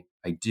that I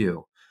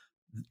do.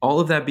 All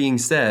of that being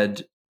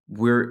said,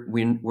 we're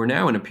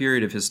now in a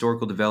period of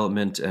historical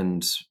development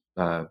and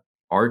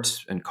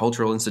art and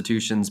cultural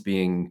institutions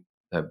being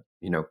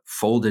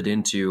folded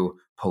into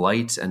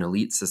polite and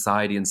elite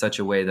society in such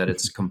a way that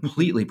it's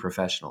completely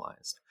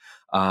professionalized.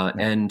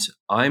 And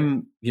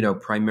I'm,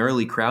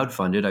 primarily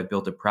crowdfunded. I've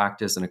built a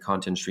practice and a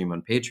content stream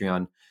on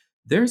Patreon.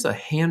 There's a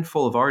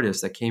handful of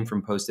artists that came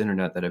from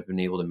post-internet that have been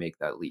able to make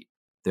that leap.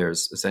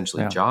 There's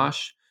essentially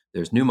Josh,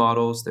 there's New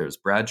Models, there's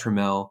Brad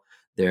Trammell,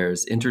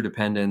 there's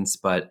Interdependence,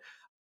 but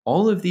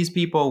all of these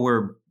people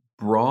were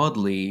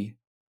broadly,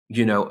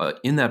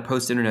 in that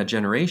post-internet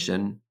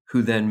generation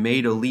who then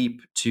made a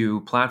leap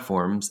to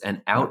platforms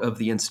and out of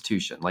the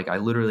institution. Like I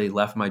literally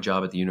left my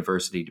job at the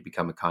university to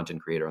become a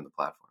content creator on the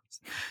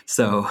platforms.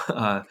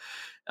 So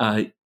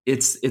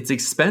it's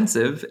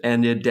expensive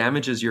and it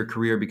damages your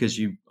career because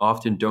you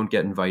often don't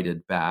get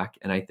invited back.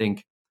 And I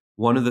think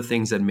one of the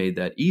things that made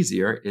that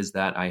easier is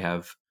that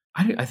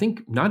I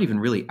think not even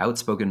really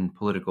outspoken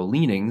political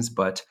leanings,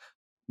 but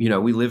we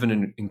live in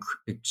an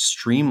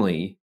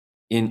extremely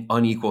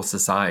unequal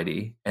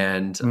society,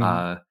 and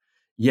that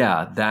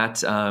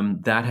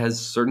has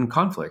certain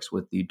conflicts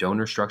with the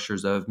donor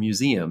structures of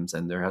museums,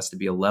 and there has to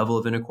be a level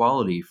of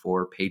inequality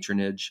for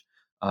patronage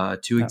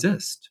to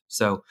exist.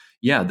 So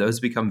those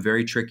become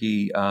very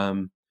tricky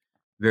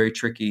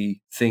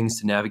things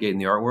to navigate in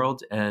the art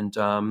world. And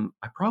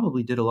I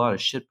probably did a lot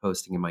of shit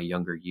posting in my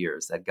younger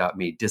years that got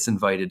me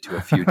disinvited to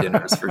a few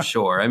dinners for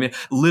sure. I mean,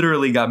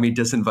 literally got me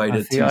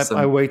disinvited to some...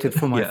 I waited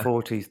for my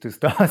 40s to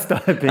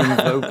start being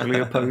vocally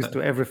opposed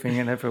to everything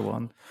and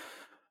everyone.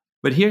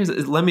 But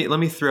let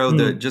me throw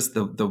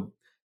the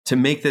to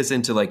make this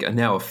into like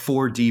now a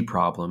 4D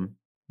problem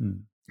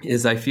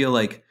is I feel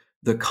like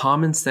the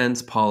common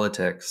sense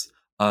politics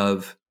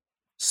of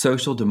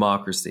social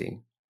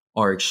democracy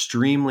are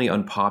extremely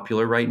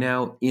unpopular right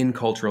now in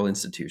cultural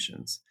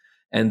institutions.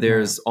 And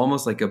there's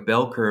almost like a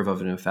bell curve of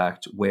an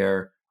effect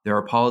where there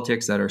are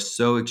politics that are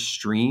so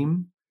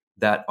extreme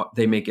that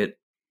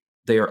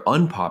they are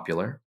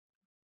unpopular.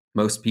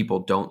 Most people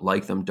don't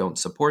like them, don't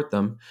support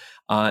them.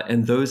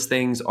 And those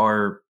things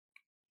are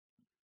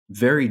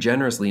very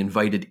generously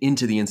invited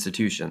into the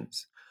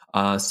institutions.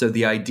 So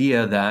the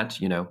idea that,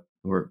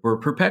 we're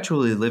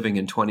perpetually living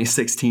in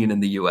 2016 in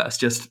the US,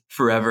 just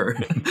forever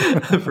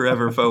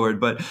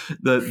forward. But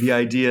the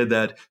idea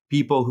that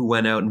people who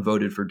went out and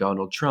voted for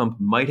Donald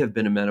Trump might have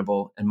been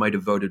amenable and might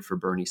have voted for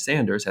Bernie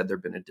Sanders had there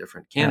been a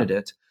different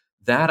candidate,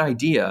 that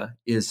idea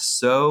is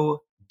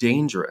so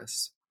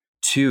dangerous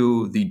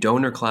to the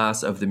donor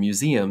class of the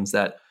museums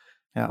that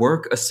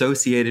work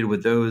associated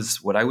with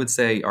those, what I would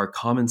say are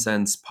common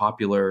sense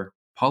popular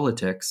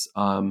politics,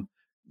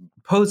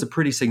 pose a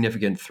pretty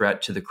significant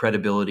threat to the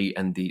credibility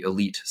and the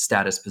elite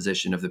status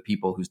position of the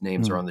people whose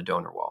names are on the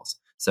donor walls.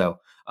 So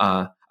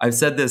I've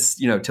said this,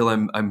 till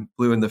I'm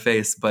blue in the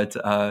face, but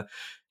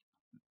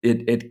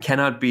it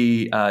cannot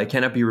be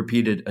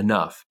repeated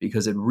enough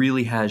because it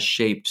really has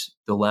shaped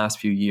the last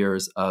few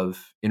years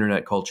of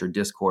internet culture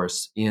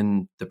discourse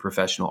in the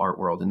professional art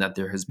world, and that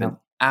there has been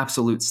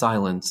absolute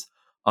silence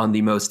on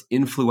the most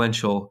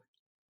influential,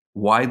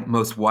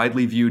 most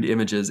widely viewed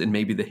images in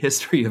maybe the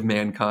history of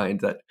mankind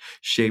that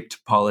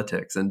shaped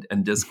politics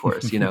and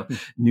discourse.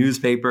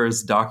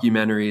 Newspapers,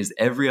 documentaries,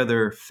 every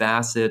other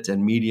facet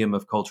and medium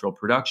of cultural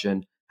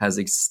production has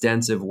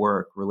extensive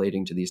work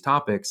relating to these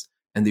topics,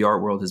 and the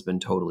art world has been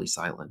totally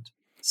silent.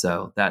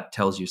 So that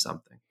tells you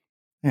something.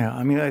 Yeah,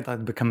 I mean,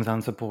 that becomes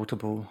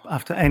unsupportable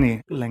after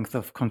any length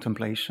of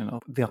contemplation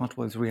of the art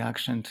world's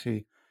reaction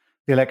to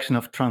the election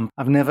of Trump.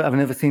 I've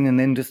never seen an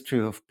industry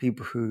of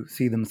people who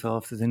see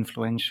themselves as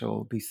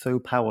influential be so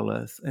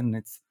powerless in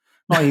its,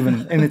 not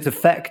even in its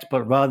effect,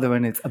 but rather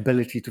in its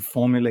ability to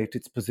formulate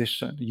its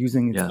position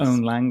using its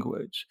own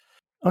language.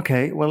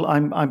 Okay, well,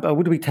 I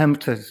would be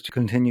tempted to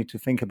continue to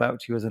think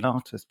about you as an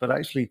artist, but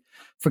actually,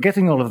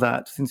 forgetting all of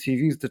that, since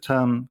you've used the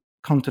term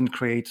content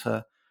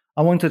creator,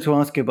 I wanted to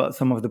ask you about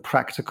some of the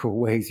practical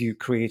ways you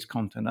create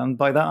content. And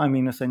by that, I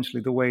mean essentially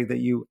the way that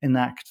you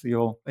enact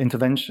your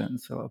intervention.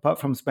 So apart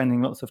from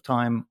spending lots of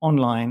time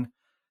online,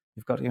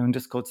 you've got your own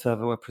Discord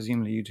server where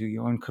presumably you do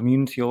your own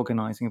community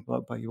organizing,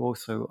 but you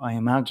also, I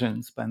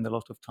imagine, spend a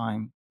lot of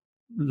time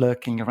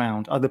lurking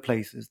around other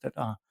places that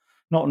are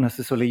not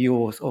necessarily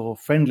yours or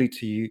friendly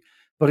to you,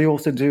 but you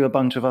also do a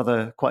bunch of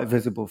other quite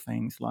visible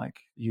things, like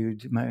you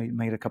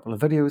made a couple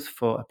of videos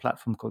for a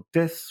platform called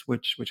Dis,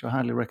 which I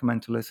highly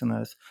recommend to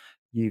listeners.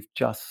 You've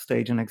just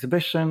staged an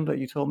exhibition that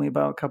you told me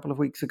about a couple of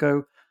weeks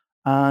ago.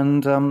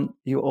 And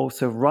you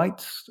also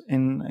write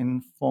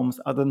in forms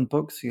other than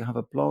books. You have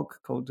a blog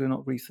called Do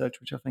Not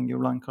Research, which I think you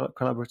run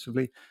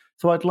collaboratively.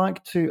 So I'd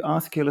like to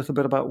ask you a little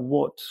bit about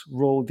what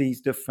role these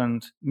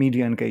different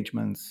media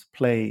engagements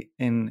play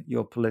in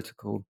your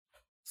political,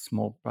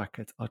 small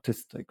bracket,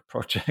 artistic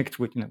project,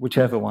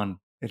 whichever one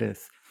it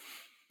is.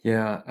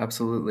 Yeah,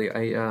 absolutely.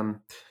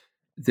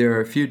 There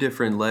are a few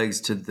different legs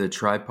to the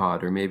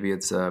tripod, or maybe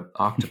it's a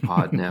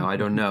octopod now. I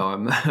don't know.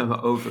 I'm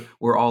over.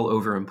 We're all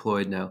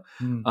overemployed now.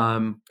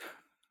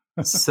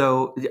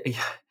 So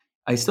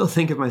I still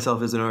think of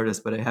myself as an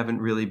artist, but I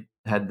haven't really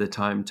had the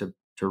time to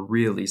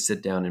really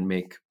sit down and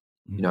make.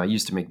 I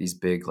used to make these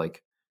big,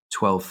 like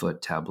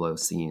 12-foot tableau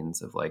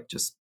scenes of like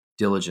just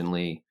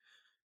diligently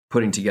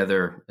putting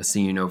together a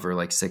scene over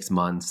like 6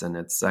 months, and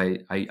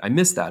I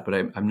miss that, but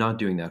I'm not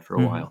doing that for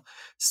a while.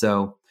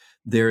 So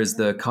there is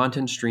the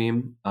content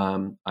stream.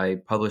 I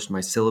published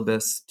my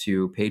syllabus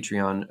to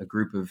Patreon, a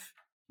group of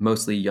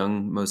mostly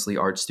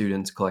art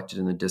students collected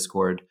in the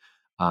Discord.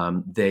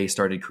 They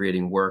started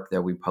creating work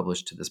that we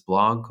published to this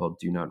blog called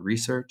Do Not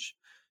Research.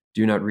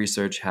 Do Not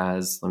Research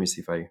has, let me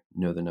see if I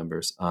know the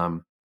numbers,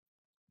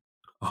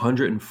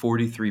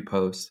 143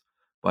 posts,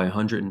 by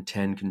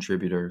 110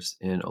 contributors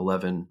in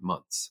 11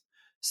 months.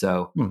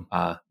 So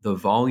the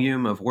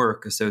volume of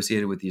work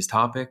associated with these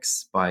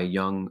topics by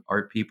young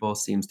art people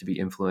seems to be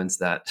influenced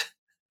that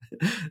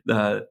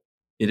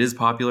it is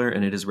popular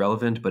and it is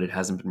relevant, but it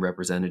hasn't been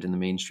represented in the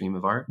mainstream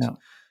of art.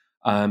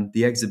 Yeah.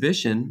 The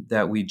exhibition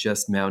that we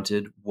just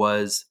mounted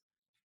was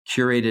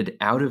curated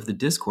out of the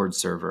Discord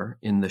server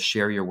in the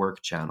Share Your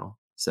Work channel.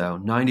 So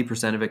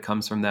 90% of it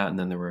comes from that. And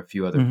then there were a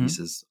few other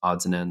pieces,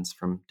 odds and ends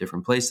from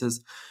different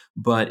places.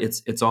 But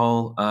it's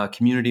all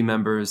community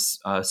members.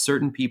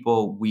 Certain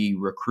people we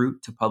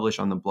recruit to publish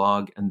on the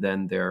blog, and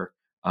then their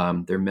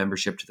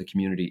membership to the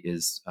community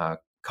is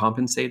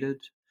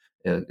compensated.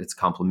 It's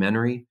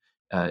complimentary.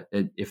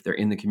 If they're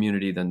in the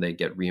community, then they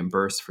get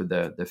reimbursed for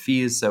the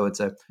fees. So it's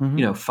a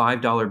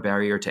 $5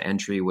 barrier to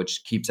entry,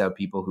 which keeps out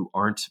people who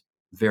aren't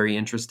very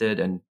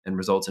interested and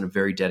results in a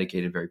very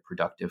dedicated, very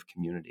productive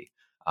community.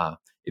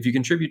 If you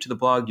contribute to the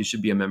blog, you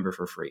should be a member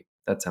for free.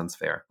 That sounds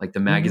fair. Like the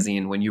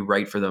magazine, when you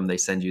write for them, they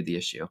send you the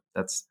issue.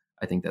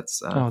 I think that's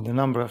the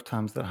number of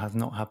times that has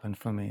not happened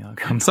for me.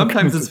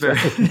 Sometimes it's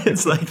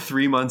it's like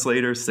 3 months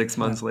later, 6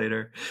 months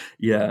later.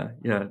 Yeah.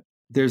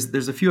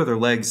 There's a few other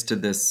legs to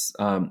this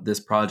this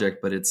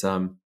project, but it's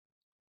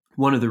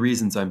one of the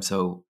reasons I'm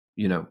so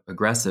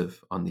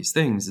aggressive on these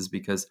things is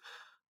because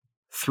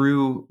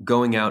through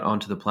going out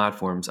onto the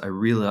platforms, I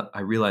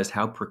realized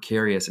how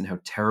precarious and how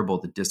terrible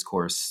the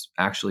discourse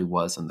actually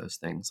was on those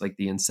things, like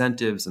the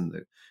incentives and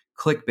the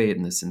clickbait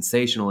and the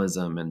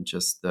sensationalism and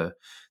just the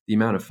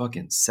amount of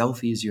fucking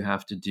selfies you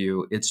have to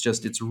do.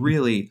 It's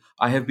really,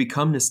 I have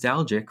become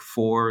nostalgic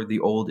for the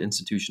old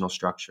institutional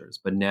structures,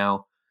 but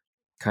now,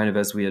 kind of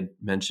as we had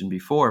mentioned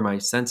before, my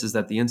sense is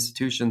that the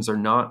institutions are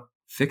not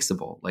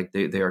fixable. Like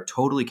they are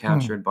totally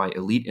captured by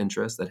elite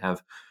interests that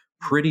have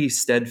pretty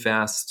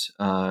steadfast.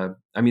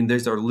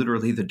 These are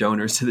literally the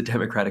donors to the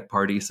Democratic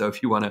Party. So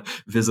if you want to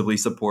visibly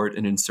support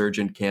an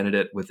insurgent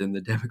candidate within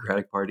the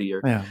Democratic Party,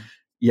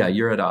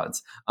 you're at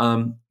odds.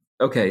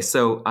 Okay,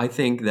 so I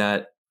think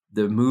that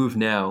the move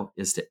now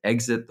is to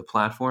exit the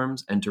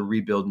platforms and to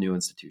rebuild new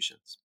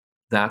institutions.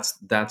 That's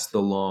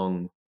the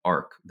long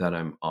arc that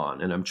I'm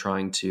on, and I'm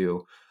trying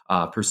to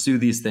pursue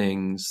these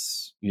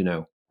things,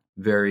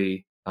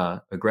 very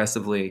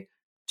aggressively,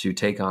 to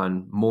take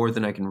on more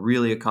than I can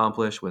really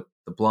accomplish with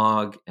the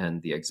blog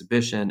and the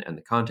exhibition and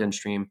the content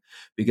stream,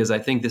 because I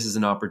think this is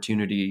an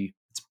opportunity.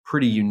 It's a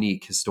pretty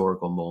unique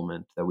historical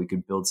moment that we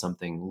could build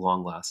something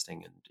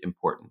long-lasting and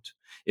important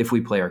if we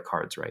play our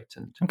cards right.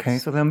 And okay,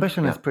 so the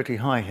ambition is pretty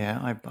high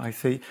here. I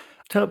see.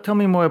 Tell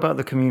me more about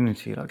the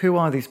community. Like, who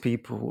are these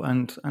people,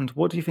 and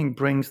what do you think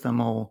brings them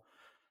all?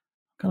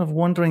 Kind of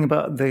wondering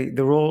about the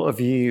role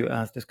of you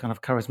as this kind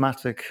of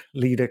charismatic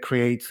leader,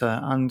 creator,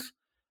 and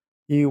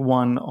you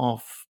one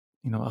of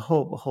a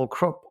whole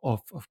crop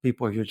of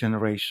people of your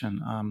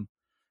generation.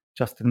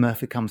 Justin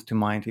Murphy comes to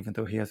mind, even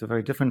though he has a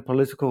very different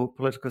political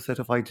set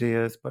of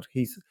ideas, but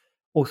he's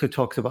also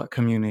talks about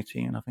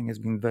community, and I think has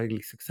been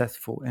very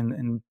successful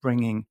in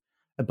bringing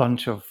a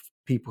bunch of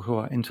people who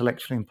are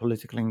intellectually and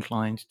politically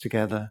inclined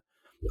together,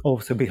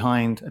 also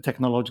behind a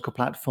technological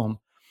platform.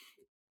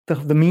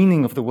 The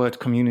meaning of the word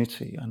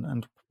community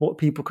and what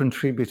people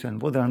contribute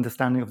and what their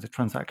understanding of the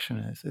transaction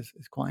is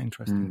quite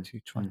interesting to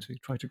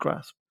try to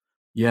grasp.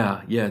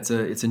 Yeah,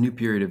 it's a new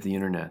period of the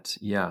internet.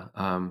 Yeah,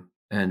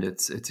 and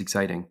it's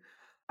exciting.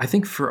 I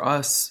think for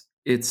us,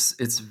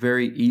 it's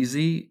very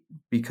easy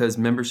because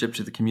membership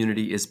to the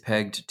community is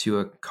pegged to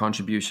a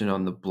contribution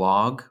on the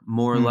blog,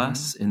 more or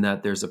less, in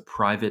that there's a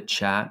private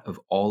chat of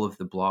all of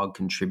the blog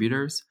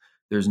contributors.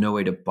 There's no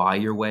way to buy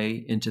your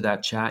way into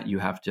that chat. You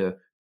have to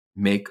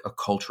make a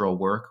cultural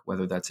work,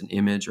 whether that's an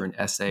image or an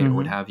essay or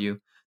what have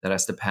you, that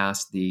has to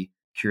pass the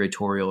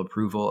curatorial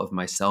approval of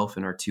myself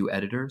and our 2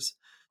 editors.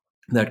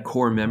 That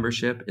core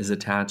membership is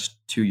attached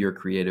to your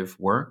creative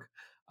work.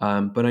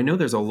 But I know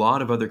there's a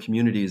lot of other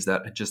communities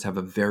that just have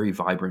a very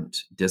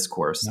vibrant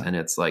discourse, and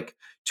it's like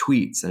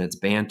tweets and it's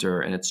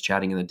banter and it's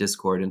chatting in the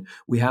Discord. And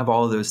we have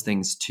all of those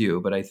things too.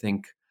 But I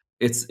think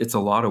it's a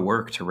lot of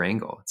work to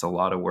wrangle. It's a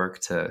lot of work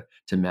to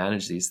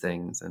manage these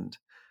things. And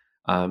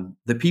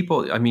the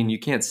people, you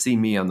can't see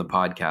me on the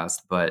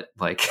podcast, but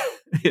like,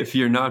 if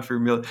you're not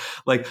familiar,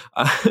 like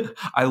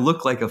I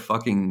look like a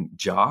fucking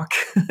jock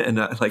and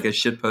like a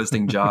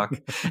shitposting jock.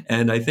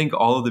 And I think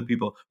all of the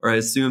people, or I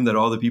assume that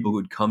all the people who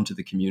would come to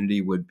the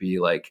community would be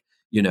like,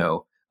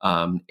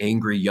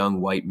 angry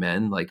young white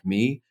men like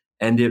me.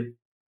 And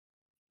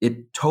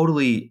it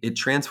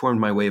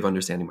transformed my way of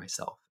understanding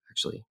myself,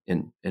 actually,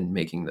 in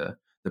making the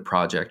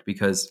project,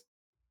 because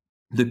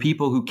the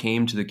people who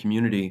came to the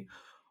community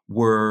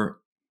were,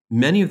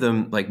 many of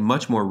them, like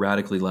much more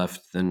radically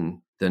left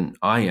than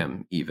I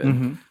am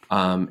even.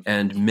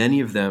 And many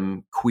of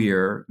them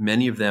queer,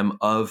 many of them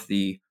of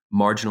the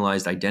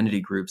marginalized identity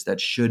groups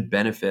that should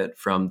benefit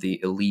from the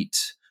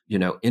elite,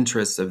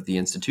 interests of the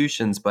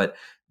institutions, but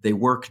they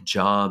work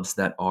jobs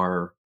that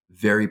are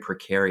very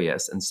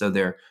precarious. And so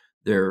they're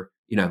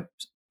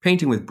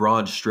painting with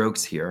broad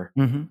strokes here,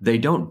 they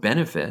don't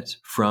benefit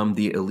from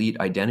the elite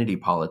identity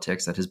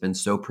politics that has been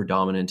so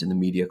predominant in the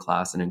media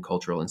class and in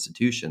cultural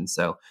institutions.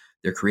 So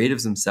they're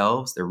creatives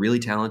themselves. They're really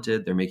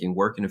talented. They're making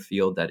work in a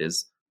field that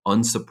is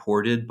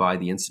unsupported by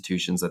the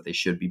institutions that they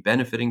should be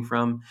benefiting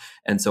from.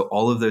 And so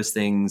all of those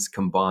things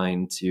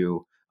combine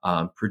to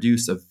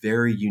produce a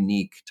very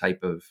unique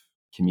type of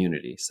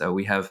community. So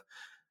we have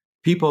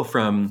people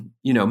from,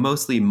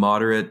 mostly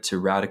moderate to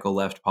radical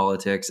left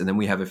politics. And then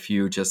we have a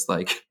few just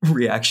like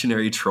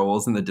reactionary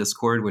trolls in the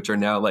Discord, which are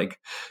now like,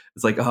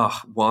 it's like, oh,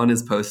 Juan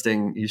is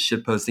he's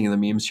shit posting in the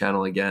memes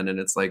channel again. And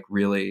it's like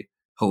really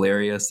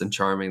hilarious and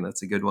charming.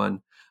 That's a good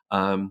one.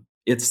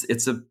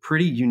 It's a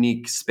pretty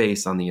unique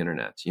space on the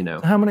internet,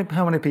 How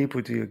many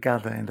people do you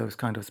gather in those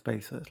kind of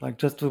spaces? Like,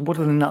 just what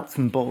are the nuts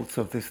and bolts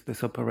of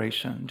this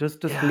operation?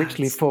 Just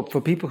literally for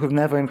people who've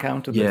never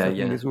encountered this, I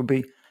think this would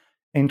be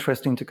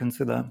interesting to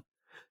consider.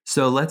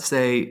 So let's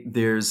say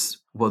there's,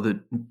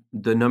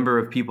 the number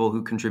of people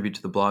who contribute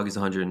to the blog is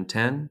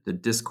 110. The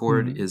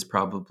Discord is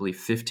probably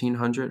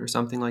 1,500 or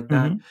something like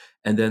that.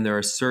 And then there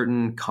are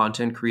certain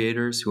content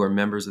creators who are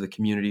members of the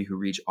community who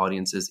reach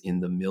audiences in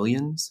the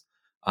millions.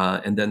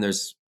 And then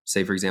there's,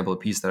 say, for example, a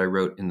piece that I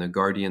wrote in The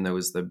Guardian that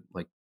was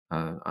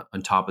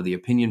on top of the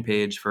opinion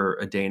page for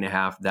a day and a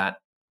half. That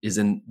is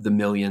in the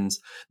millions.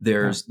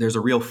 There's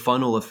a real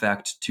funnel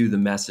effect to the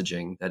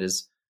messaging that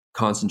is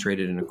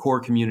concentrated in a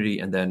core community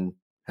and then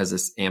has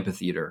this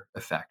amphitheater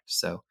effect.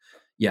 So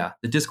yeah,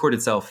 the Discord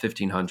itself,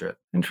 1,500.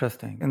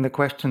 Interesting. And the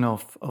question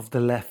of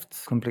the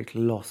left's complete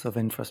loss of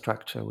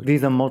infrastructure,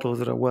 these are models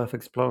that are worth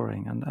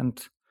exploring.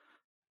 And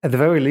at the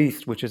very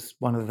least, which is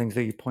one of the things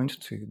that you point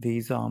to,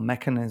 these are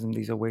mechanisms,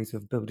 these are ways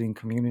of building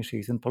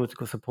communities and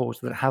political support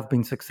that have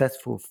been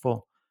successful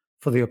for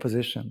the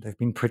opposition. They've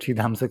been pretty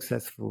damn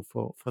successful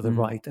for the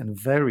right and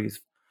various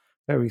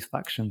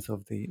factions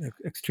of the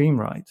extreme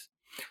right.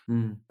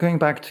 Going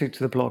back to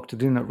the blog, to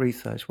Do Not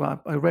Research,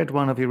 well, I read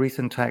one of your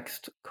recent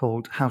texts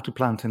called How to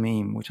Plant a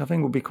Meme, which I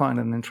think would be quite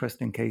an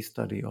interesting case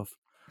study of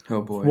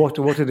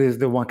what it is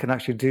that one can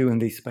actually do in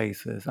these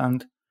spaces.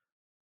 And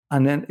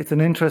then it's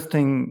an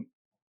interesting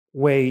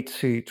way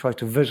to try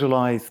to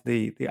visualize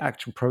the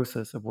actual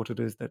process of what it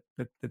is that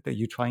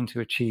you're trying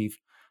to achieve,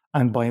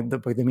 and by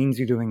the means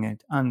you're doing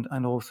it,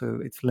 and also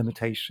its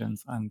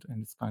limitations and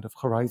its kind of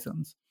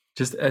horizons.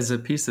 Just as a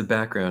piece of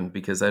background,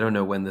 because I don't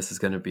know when this is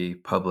going to be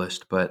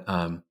published, but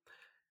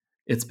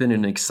it's been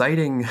an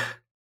exciting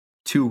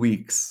 2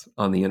 weeks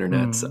on the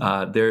internet.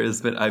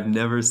 I've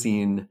never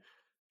seen,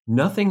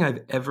 nothing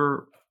I've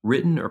ever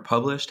written or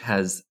published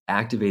has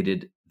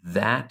activated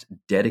that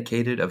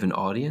dedicated of an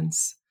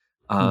audience.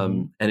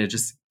 And it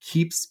just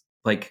keeps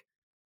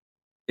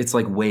it's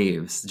like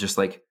waves, just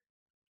like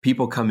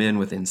people come in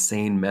with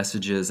insane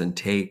messages and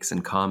takes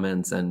and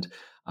comments. And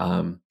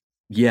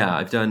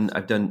I've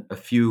done a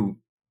few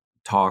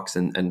talks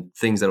and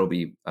things that'll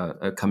be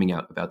coming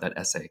out about that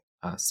essay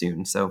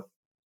soon. So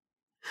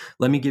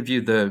let me give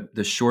you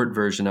the short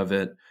version of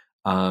it,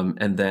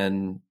 and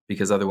then,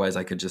 because otherwise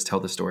I could just tell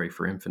the story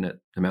for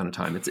infinite amount of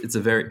time.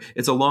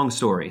 It's a long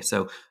story.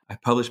 So I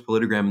published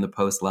Politogram in the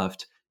Post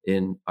Left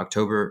in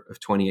October of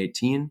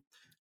 2018.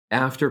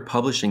 After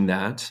publishing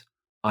that,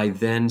 I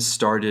then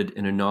started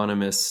an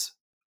anonymous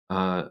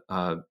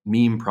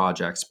meme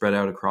project spread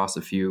out across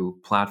a few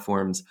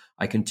platforms.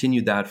 I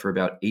continued that for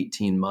about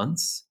 18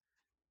 months.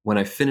 When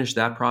I finished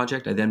that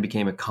project, I then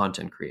became a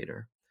content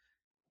creator.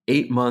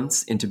 8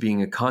 months into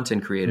being a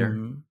content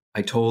creator,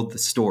 I told the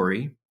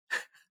story.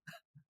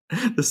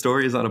 The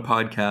story is on a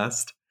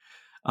podcast.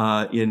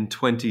 In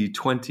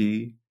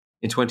 2020,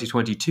 in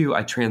 2022,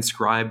 I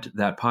transcribed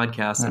that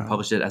podcast and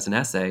published it as an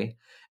essay.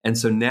 And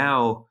so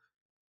now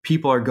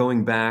people are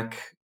going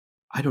back,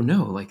 I don't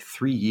know, like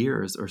 3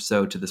 years or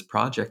so to this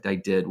project I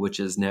did, which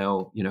is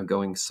now,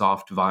 going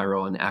soft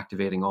viral and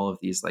activating all of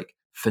these like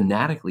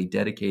fanatically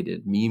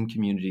dedicated meme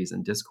communities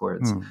and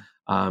discords.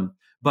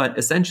 But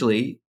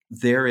essentially,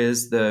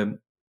 there's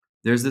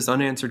this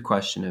unanswered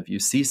question of, you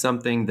see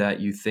something that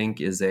you think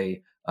is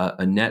a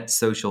net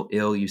social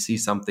ill, you see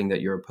something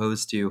that you're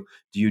opposed to,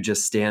 do you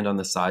just stand on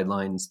the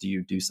sidelines? Do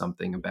you do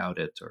something about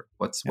it? Or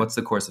what's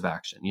the course of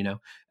action?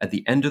 At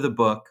the end of the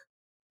book,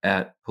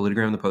 at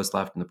Politogram in the Post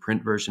Left, in the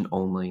print version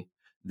only,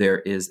 there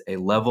is a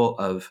level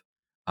of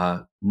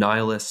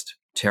nihilist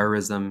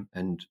terrorism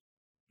and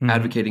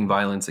advocating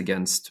violence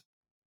against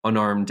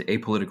unarmed,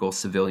 apolitical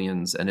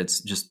civilians, and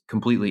it's just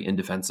completely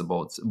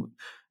indefensible.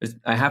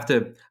 I have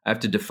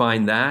to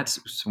define that.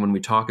 So when we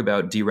talk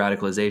about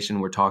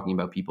de-radicalization, we're talking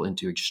about people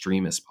into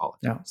extremist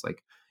politics,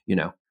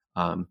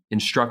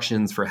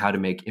 instructions for how to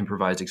make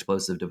improvised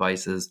explosive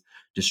devices,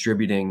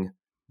 distributing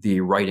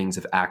the writings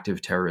of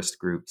active terrorist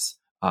groups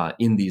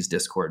in these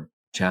Discord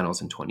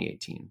channels in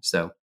 2018.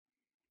 So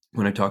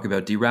when I talk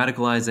about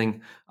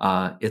de-radicalizing,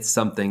 it's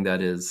something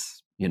that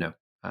is,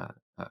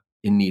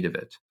 in need of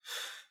it.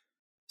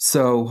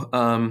 So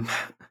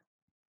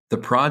the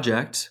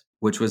project,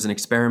 which was an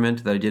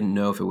experiment that I didn't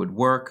know if it would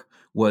work,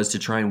 was to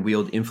try and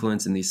wield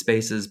influence in these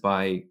spaces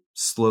by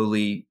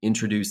slowly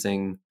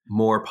introducing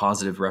more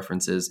positive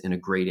references in a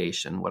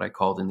gradation, what I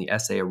called in the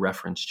essay a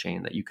reference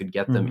chain, that you could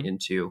get them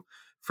into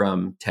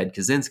from Ted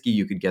Kaczynski,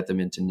 you could get them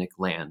into Nick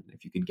Land.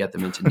 If you could get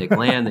them into Nick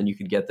Land, then you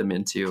could get them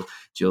into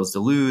Gilles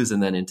Deleuze,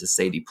 and then into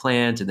Sadie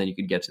Plant, and then you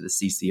could get to the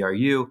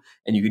CCRU,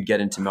 and you could get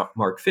into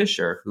Mark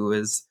Fisher, who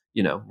is,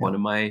 one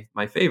of my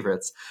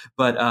favorites.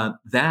 But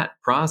that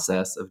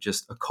process of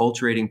just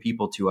acculturating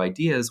people to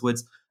ideas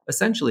was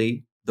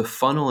essentially the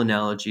funnel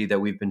analogy that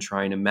we've been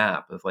trying to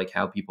map of like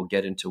how people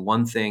get into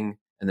one thing,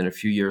 and then a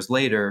few years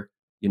later,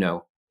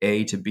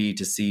 A to B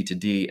to C to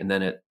D, and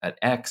then at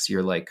X,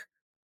 you're like,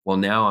 well,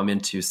 now I'm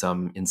into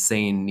some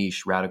insane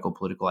niche radical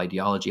political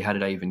ideology. How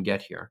did I even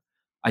get here?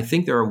 I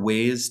think there are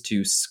ways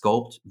to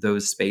sculpt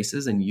those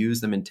spaces and use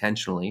them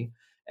intentionally.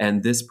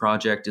 And this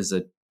project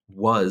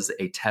was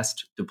a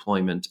test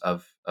deployment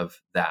of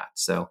that.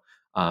 So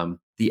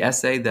the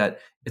essay, that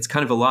it's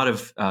kind of a lot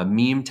of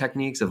meme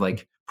techniques of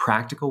like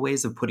practical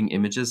ways of putting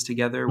images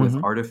together with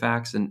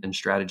artifacts and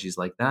strategies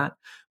like that.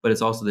 But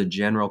it's also the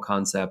general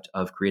concept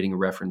of creating a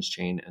reference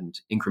chain and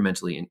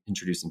incrementally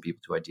introducing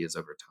people to ideas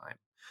over time.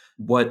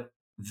 What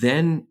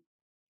then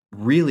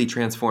really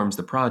transforms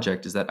the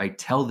project is that I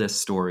tell this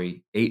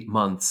story 8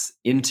 months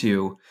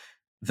into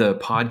the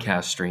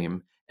podcast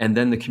stream, and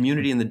then the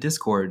community in the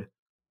Discord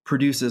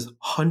produces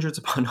hundreds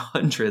upon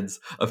hundreds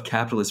of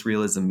capitalist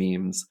realism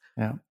memes.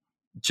 Yeah.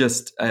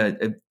 Just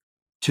to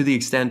the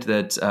extent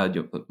that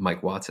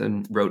Mike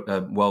Watson wrote,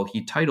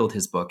 he titled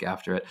his book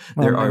after it.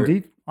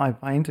 Indeed,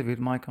 I interviewed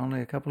Mike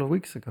only a couple of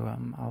weeks ago.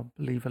 I'll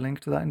leave a link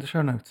to that in the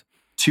show notes.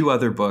 2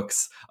 other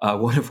books,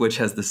 one of which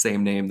has the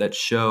same name, that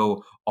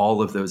show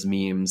all of those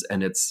memes.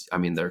 And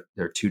they're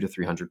 200 to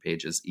 300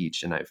 pages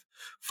each, and I have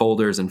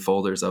folders and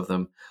folders of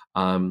them.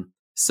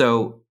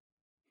 So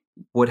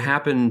what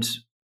happened,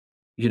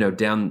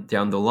 down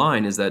the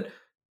line is that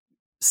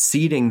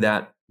seeding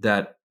that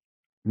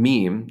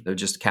meme,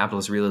 just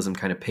capitalist realism,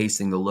 kind of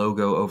pasting the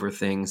logo over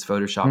things,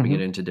 photoshopping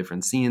it into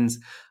different scenes,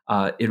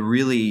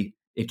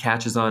 it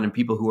catches on, and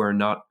people who are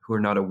not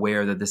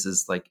aware that this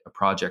is like a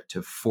project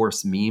to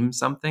force meme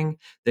something,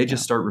 they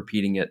just start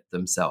repeating it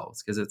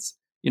themselves, because it's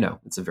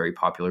a very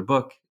popular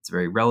book, it's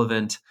very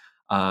relevant,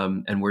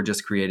 and we're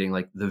just creating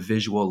like the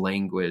visual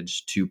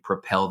language to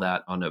propel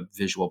that on a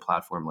visual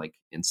platform like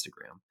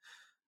Instagram.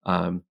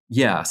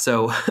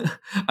 So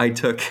I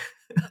took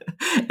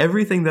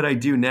everything that I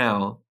do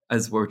now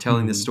as we're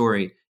telling this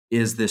story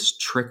is this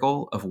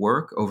trickle of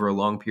work over a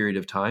long period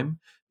of time,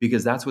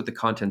 because that's what the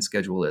content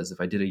schedule is. If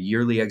I did a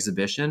yearly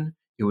exhibition,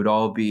 it would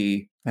all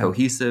be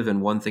cohesive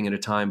and one thing at a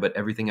time, but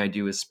everything I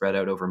do is spread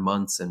out over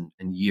months and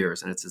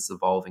years, and it's this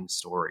evolving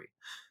story.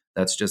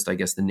 That's just, I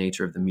guess, the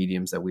nature of the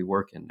mediums that we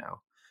work in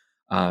now.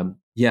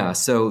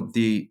 So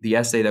the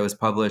essay that was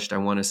published, I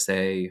want to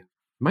say, it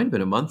might have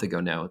been a month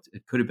ago now.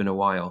 It could have been a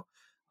while.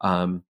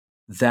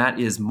 That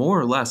is more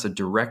or less a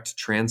direct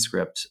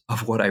transcript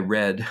of what I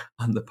read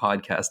on the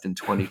podcast in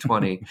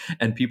 2020,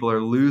 and people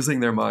are losing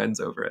their minds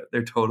over it.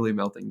 They're totally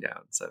melting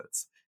down. So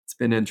it's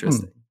been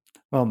interesting.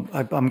 Well,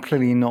 I'm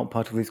clearly not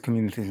part of these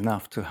communities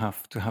enough to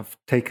have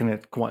taken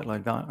it quite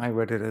like that. I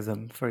read it as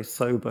a very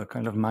sober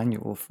kind of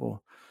manual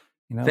for,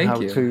 how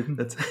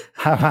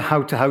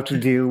to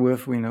deal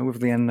with,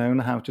 with the unknown,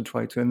 how to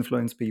try to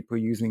influence people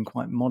using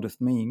quite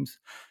modest memes.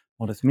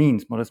 Modest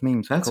means.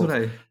 That's what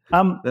I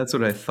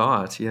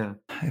thought. Yeah.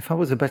 If I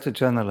was a better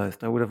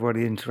journalist, I would have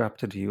already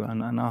interrupted you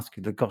and asked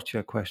you the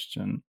gotcha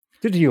question.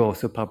 Did you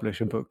also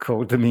publish a book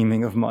called The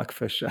Memeing of Mark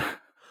Fisher?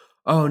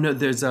 Oh no,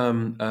 there's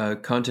a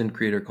content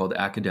creator called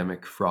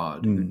Academic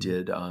Fraud who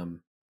did. I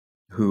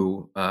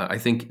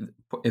think,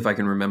 if I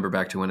can remember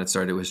back to when it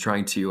started, was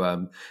trying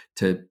to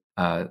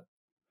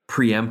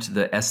preempt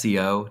the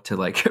SEO to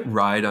like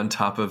ride on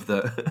top of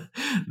the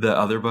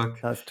other book.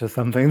 That's just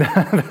something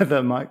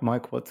that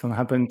Mike Watson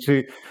happened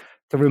to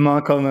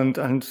remark on,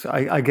 and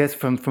I guess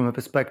from a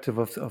perspective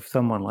of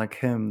someone like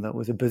him, that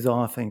was a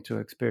bizarre thing to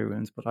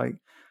experience. But I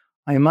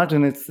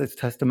imagine it's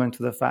testament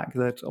to the fact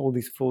that all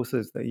these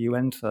forces that you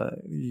enter,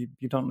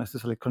 you don't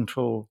necessarily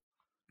control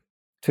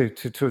to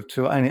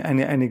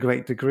any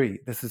great degree.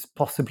 This is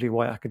possibly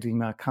why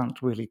academia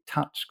can't really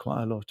touch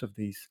quite a lot of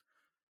these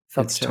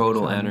subjects. It's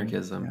total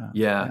anarchism.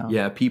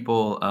 Yeah.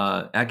 People,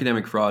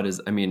 Academic Fraud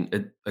is,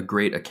 a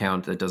great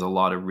account that does a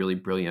lot of really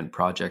brilliant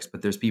projects,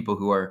 but there's people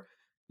who are,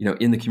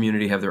 in the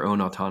community, have their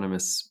own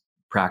autonomous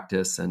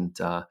practice. And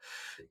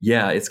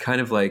it's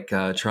kind of like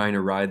trying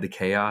to ride the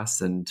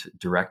chaos and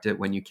direct it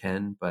when you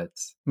can, but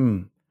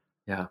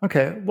yeah.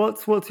 Okay.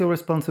 What's your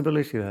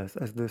responsibility as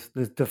this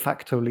de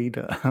facto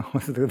leader,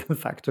 the de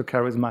facto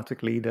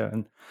charismatic leader?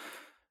 And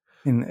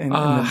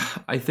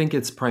I think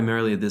it's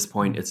primarily at this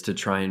point, it's to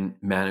try and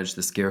manage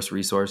the scarce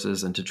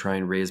resources and to try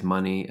and raise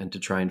money and to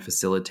try and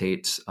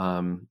facilitate,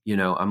 I'm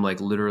like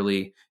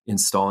literally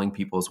installing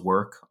people's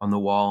work on the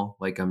wall.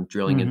 Like I'm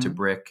drilling into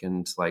brick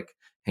and like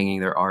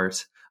hanging their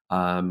art,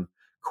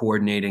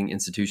 coordinating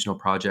institutional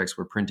projects.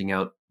 We're printing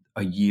out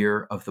a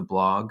year of the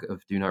blog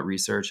of Do Not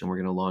Research, and we're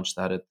going to launch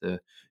that at the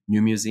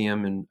New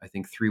Museum in, I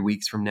think, 3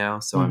 weeks from now.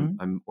 So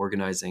I'm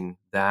organizing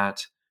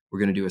that. We're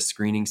going to do a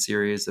screening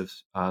series of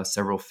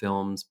several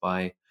films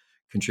by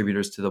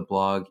contributors to the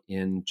blog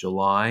in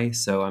July.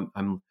 So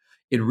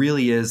it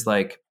really is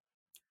like,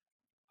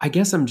 I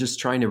guess I'm just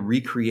trying to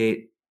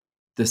recreate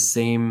the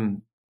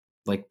same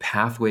like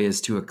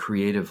pathways to a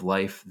creative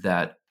life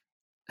that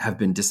have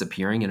been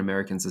disappearing in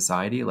American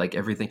society. Like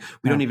everything,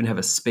 we don't even have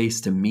a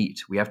space to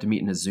meet. We have to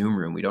meet in a Zoom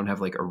room. We don't have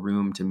like a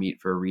room to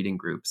meet for a reading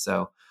group.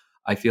 So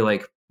I feel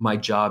like my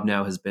job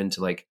now has been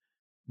to like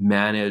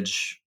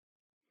manage,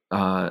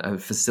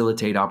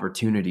 facilitate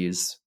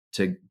opportunities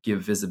to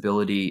give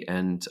visibility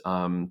and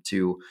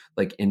to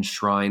like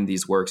enshrine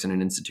these works in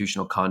an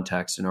institutional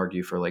context and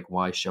argue for like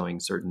why showing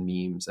certain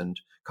memes and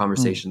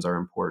conversations are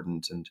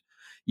important. And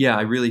yeah,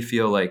 I really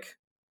feel like,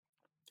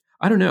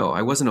 I don't know,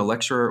 I wasn't a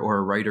lecturer or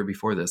a writer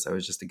before this. I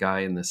was just a guy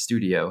in the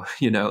studio,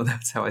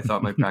 that's how I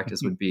thought my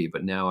practice would be.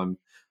 But now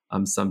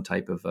I'm some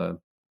type of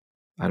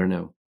I don't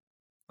know.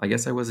 I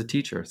guess I was a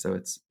teacher, so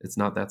it's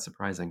not that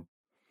surprising.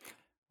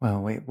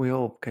 Well, we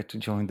all get to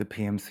join the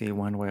PMC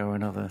one way or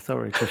another.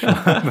 Sorry,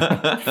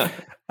 Joshua.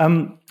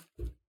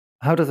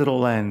 How does it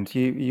all end?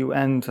 You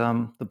end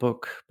the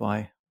book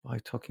by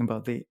talking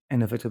about the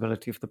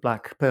inevitability of the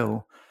black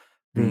pill,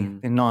 the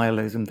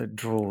nihilism that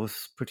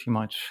draws pretty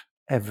much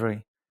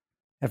every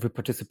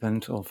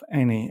participant of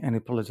any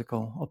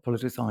political or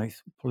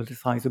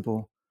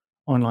politicizable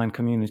online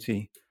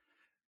community.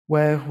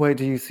 Where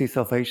do you see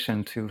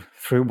salvation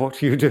through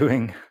what you're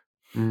doing?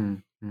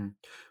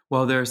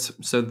 Well, there's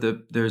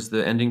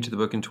the ending to the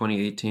book in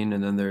 2018,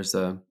 and then there's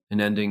an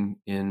ending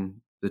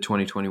in the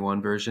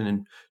 2021 version.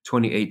 In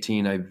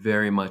 2018, I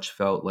very much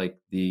felt like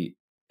the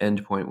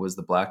end point was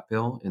the black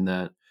pill, in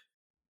that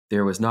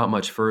there was not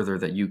much further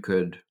that you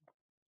could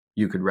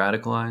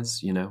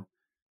radicalize,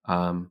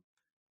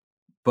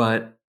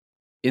 but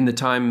in the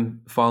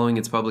time following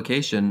its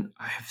publication,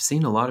 I've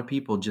seen a lot of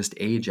people just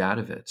age out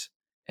of it,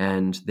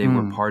 and they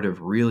were part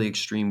of really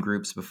extreme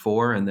groups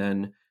before, and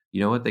then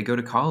they go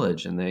to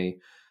college and they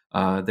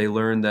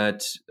learn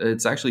that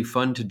it's actually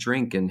fun to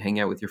drink and hang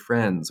out with your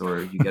friends,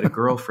 or you get a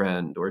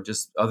girlfriend, or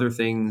just other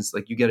things,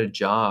 like you get a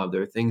job.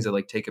 There are things that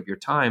like take up your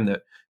time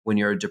that when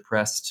you're a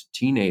depressed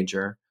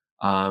teenager,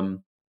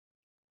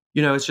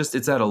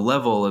 it's at a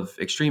level of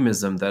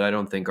extremism that I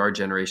don't think our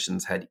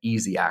generations had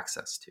easy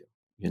access to,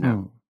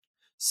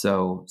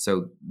 So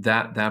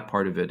that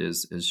part of it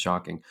is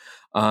shocking.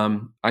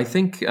 I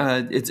think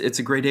it's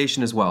a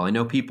gradation as well. I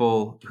know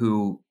people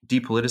who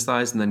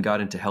depoliticized and then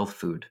got into health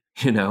food,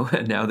 and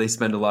now they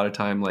spend a lot of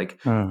time like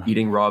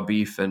eating raw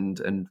beef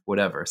and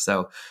whatever.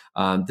 So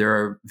there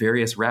are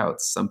various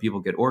routes. Some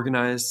people get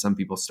organized, some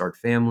people start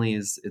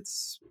families.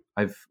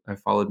 I've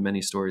followed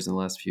many stories in the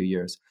last few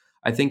years.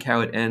 I think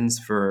how it ends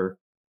for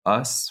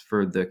us,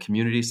 for the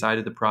community side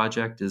of the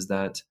project, is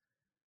that,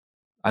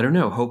 I don't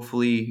know,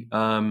 hopefully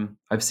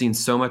I've seen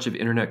so much of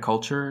internet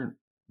culture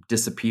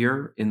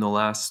disappear in the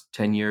last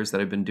 10 years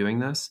that I've been doing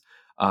this.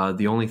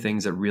 The only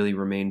things that really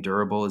remain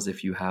durable is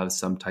if you have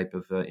some type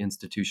of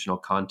institutional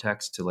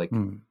context to like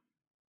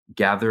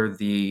gather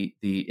the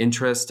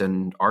interest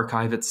and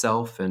archive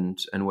itself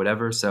and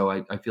whatever. So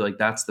I feel like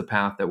that's the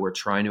path that we're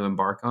trying to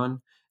embark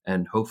on,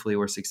 and hopefully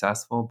we're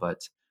successful.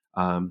 But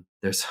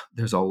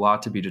there's a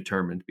lot to be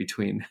determined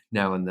between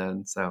now and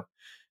then. So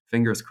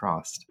fingers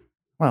crossed.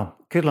 Well,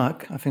 good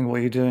luck. I think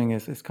what you're doing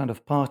is kind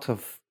of part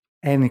of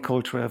any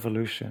cultural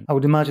evolution. I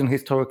would imagine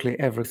historically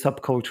every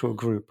subcultural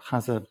group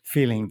has a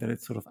feeling that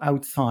it's sort of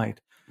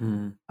outside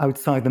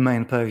the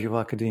main purview of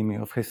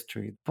academia, of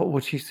history. But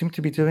what you seem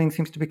to be doing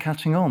seems to be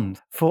catching on.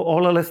 For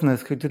all our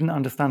listeners who didn't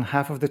understand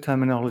half of the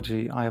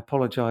terminology, I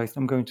apologize.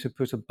 I'm going to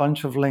put a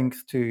bunch of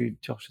links to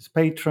Josh's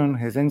Patreon,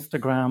 his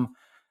Instagram,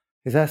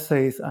 his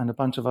essays, and a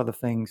bunch of other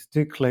things.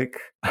 Do click.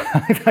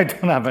 I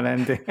don't have an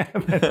ending.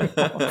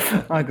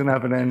 I don't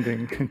have an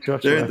ending,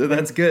 Joshua.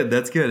 That's good.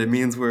 That's good. It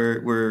means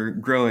we're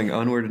growing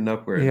onward and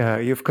upward. Yeah,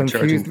 you've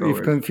confused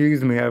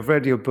me. I've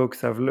read your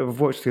books. I've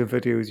watched your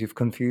videos. You've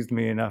confused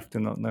me enough to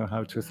not know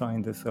how to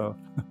sign this off.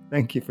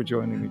 Thank you for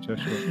joining me,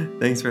 Joshua.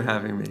 Thanks for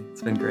having me.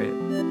 It's been great.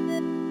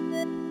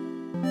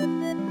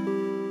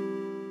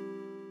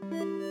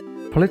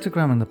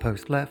 Politogram and the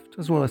Post Left,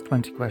 as well as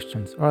 20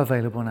 Questions, are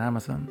available on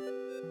Amazon.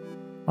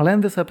 I'll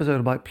end this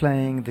episode by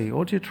playing the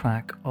audio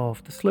track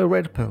of The Slow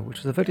Red Pill, which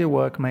is a video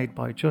work made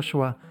by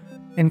Joshua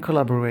in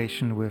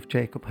collaboration with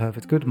Jacob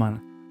Hervitz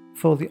Goodman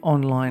for the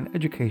online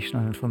education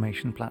and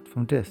information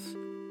platform DIS.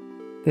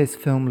 This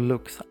film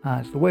looks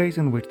at the ways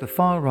in which the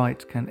far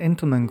right can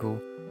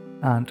intermingle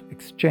and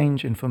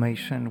exchange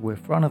information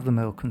with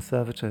run-of-the-mill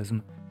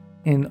conservatism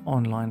in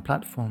online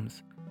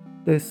platforms.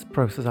 This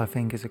process, I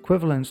think, is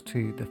equivalent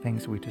to the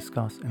things we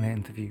discuss in the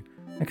interview,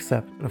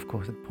 except that, of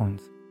course, it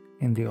points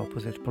in the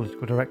opposite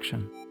political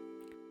direction.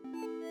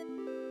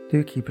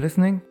 Do keep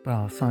listening, but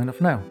I'll sign off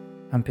now.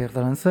 I'm Pierre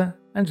Delancey,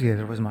 and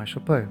here was my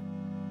chapeau.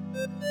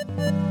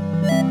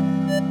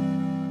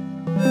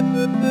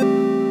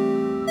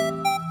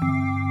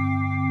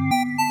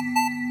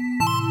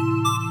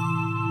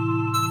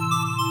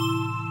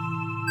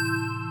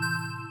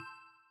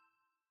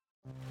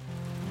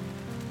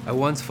 I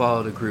once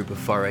followed a group of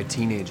far-right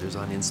teenagers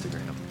on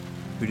Instagram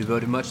who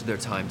devoted much of their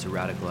time to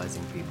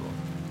radicalizing people.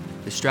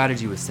 The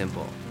strategy was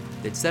simple.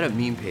 They'd set up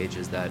meme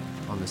pages that,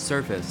 on the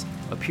surface,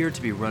 appeared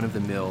to be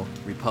run-of-the-mill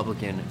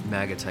Republican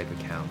MAGA-type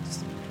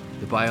accounts.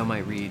 The bio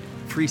might read,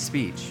 "Free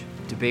speech,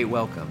 debate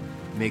welcome,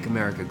 make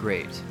America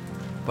great."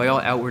 By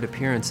all outward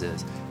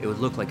appearances, it would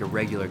look like a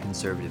regular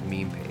conservative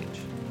meme page.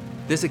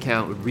 This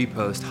account would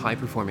repost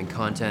high-performing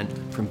content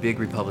from big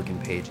Republican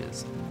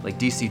pages, like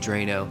DC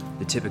Drano,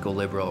 The Typical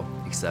Liberal,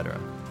 etc.,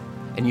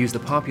 and use the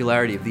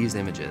popularity of these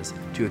images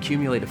to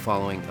accumulate a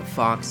following of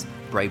Fox,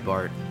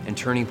 Breitbart, and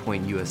Turning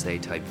Point USA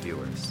type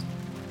viewers.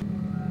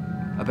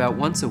 About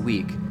once a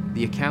week,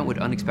 the account would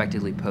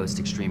unexpectedly post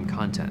extreme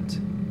content,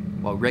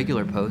 while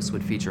regular posts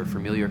would feature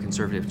familiar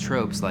conservative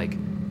tropes like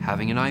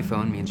having an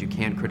iPhone means you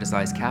can't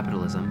criticize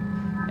capitalism,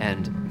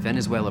 and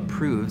Venezuela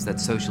proves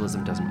that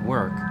socialism doesn't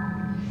work.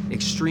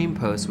 Extreme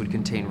posts would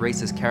contain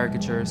racist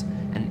caricatures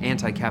and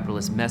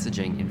anti-capitalist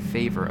messaging in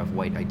favor of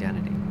white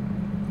identity.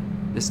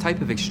 This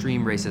type of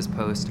extreme racist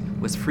post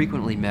was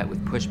frequently met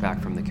with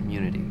pushback from the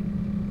community.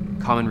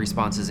 Common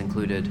responses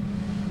included,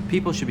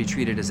 "People should be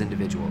treated as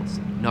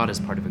individuals, not as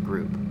part of a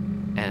group,"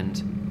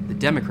 and "The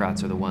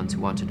Democrats are the ones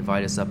who want to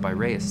divide us up by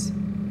race."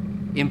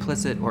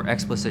 Implicit or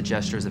explicit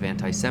gestures of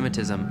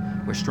anti-Semitism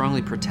were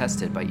strongly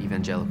protested by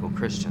evangelical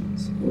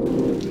Christians.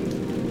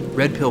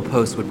 Red pill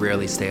posts would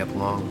rarely stay up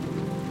long.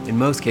 In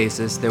most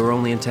cases, they were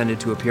only intended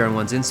to appear on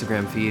one's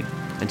Instagram feed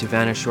and to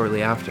vanish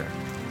shortly after.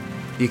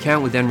 The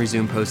account would then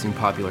resume posting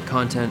popular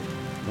content,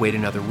 wait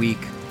another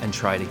week, and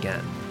try it again.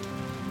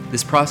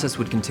 This process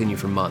would continue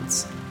for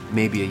months,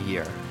 maybe a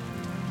year.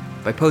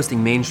 By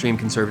posting mainstream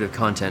conservative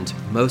content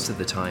most of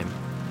the time,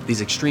 these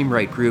extreme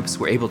right groups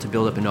were able to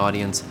build up an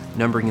audience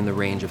numbering in the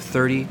range of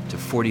 30 to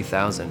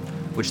 40,000,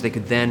 which they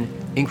could then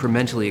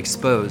incrementally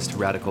expose to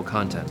radical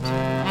content.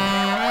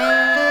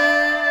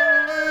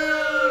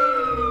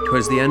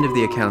 Towards the end of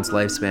the account's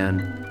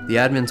lifespan, the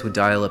admins would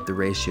dial up the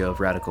ratio of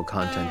radical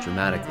content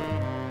dramatically.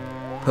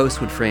 Posts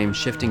would frame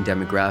shifting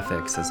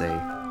demographics as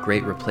a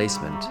great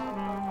replacement,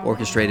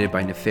 orchestrated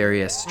by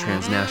nefarious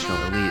transnational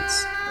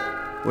elites,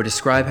 or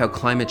describe how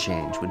climate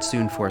change would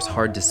soon force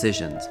hard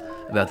decisions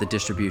about the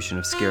distribution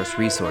of scarce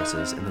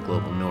resources in the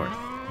global north.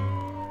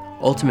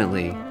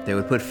 Ultimately, they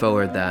would put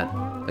forward that,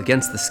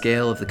 against the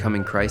scale of the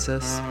coming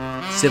crisis,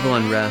 civil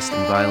unrest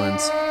and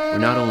violence were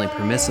not only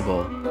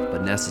permissible,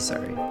 but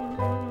necessary.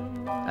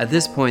 At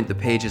this point, the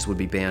pages would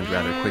be banned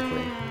rather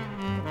quickly.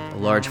 A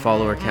large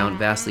follower count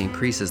vastly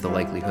increases the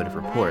likelihood of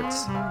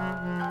reports.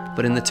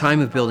 But in the time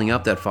of building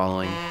up that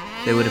following,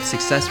 they would have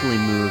successfully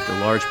moved a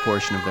large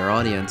portion of their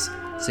audience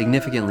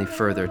significantly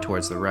further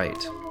towards the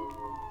right.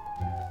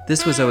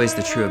 This was always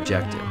the true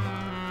objective.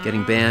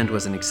 Getting banned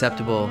was an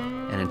acceptable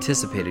and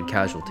anticipated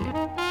casualty.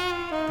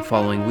 The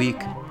following week,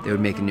 they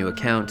would make a new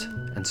account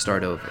and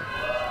start over.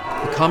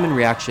 The common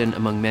reaction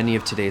among many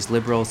of today's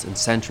liberals and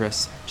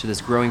centrists to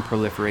this growing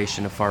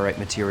proliferation of far-right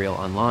material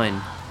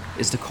online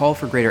is to call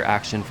for greater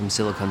action from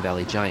Silicon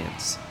Valley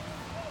giants.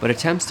 But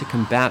attempts to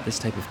combat this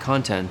type of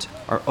content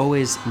are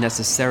always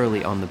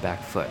necessarily on the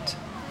back foot.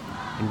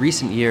 In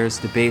recent years,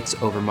 debates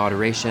over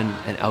moderation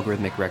and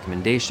algorithmic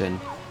recommendation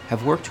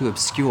have worked to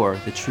obscure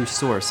the true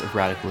source of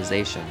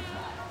radicalization,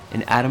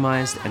 an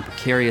atomized and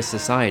precarious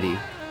society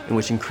in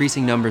which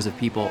increasing numbers of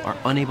people are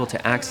unable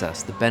to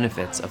access the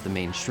benefits of the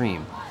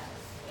mainstream,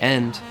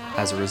 and,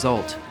 as a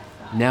result,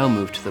 now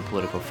move to the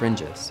political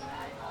fringes.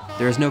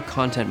 There is no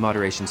content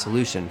moderation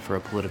solution for a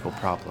political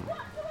problem.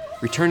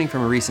 Returning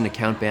from a recent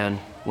account ban,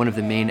 one of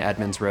the main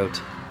admins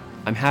wrote,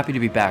 "I'm happy to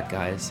be back,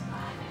 guys.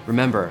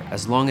 Remember,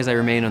 as long as I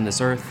remain on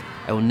this earth,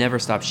 I will never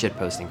stop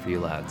shitposting for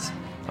you lads.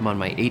 I'm on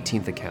my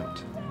 18th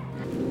account."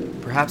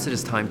 Perhaps it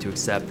is time to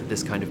accept that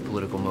this kind of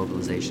political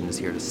mobilization is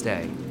here to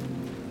stay.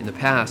 In the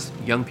past,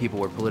 young people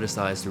were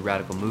politicized through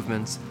radical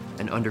movements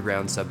and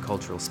underground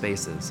subcultural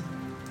spaces.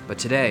 But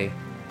today,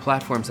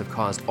 platforms have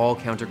caused all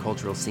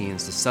countercultural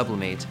scenes to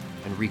sublimate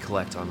and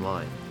recollect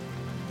online.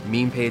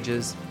 Meme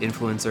pages,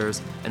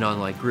 influencers, and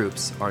online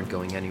groups aren't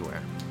going anywhere.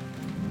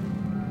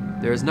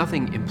 There is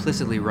nothing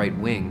implicitly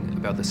right-wing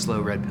about the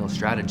slow red pill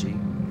strategy.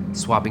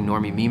 Swapping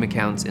normie meme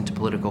accounts into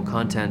political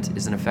content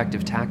is an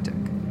effective tactic.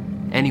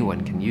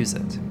 Anyone can use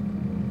it.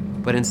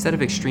 But instead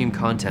of extreme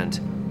content,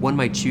 one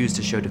might choose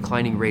to show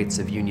declining rates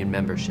of union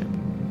membership,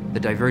 the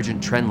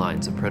divergent trend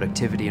lines of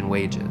productivity and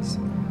wages,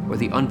 or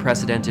the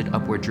unprecedented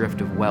upward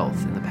drift of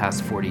wealth in the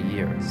past 40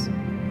 years.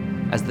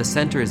 As the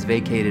center is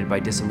vacated by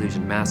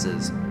disillusioned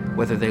masses,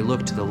 whether they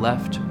look to the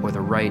left or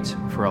the right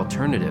for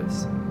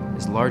alternatives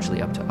is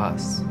largely up to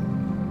us.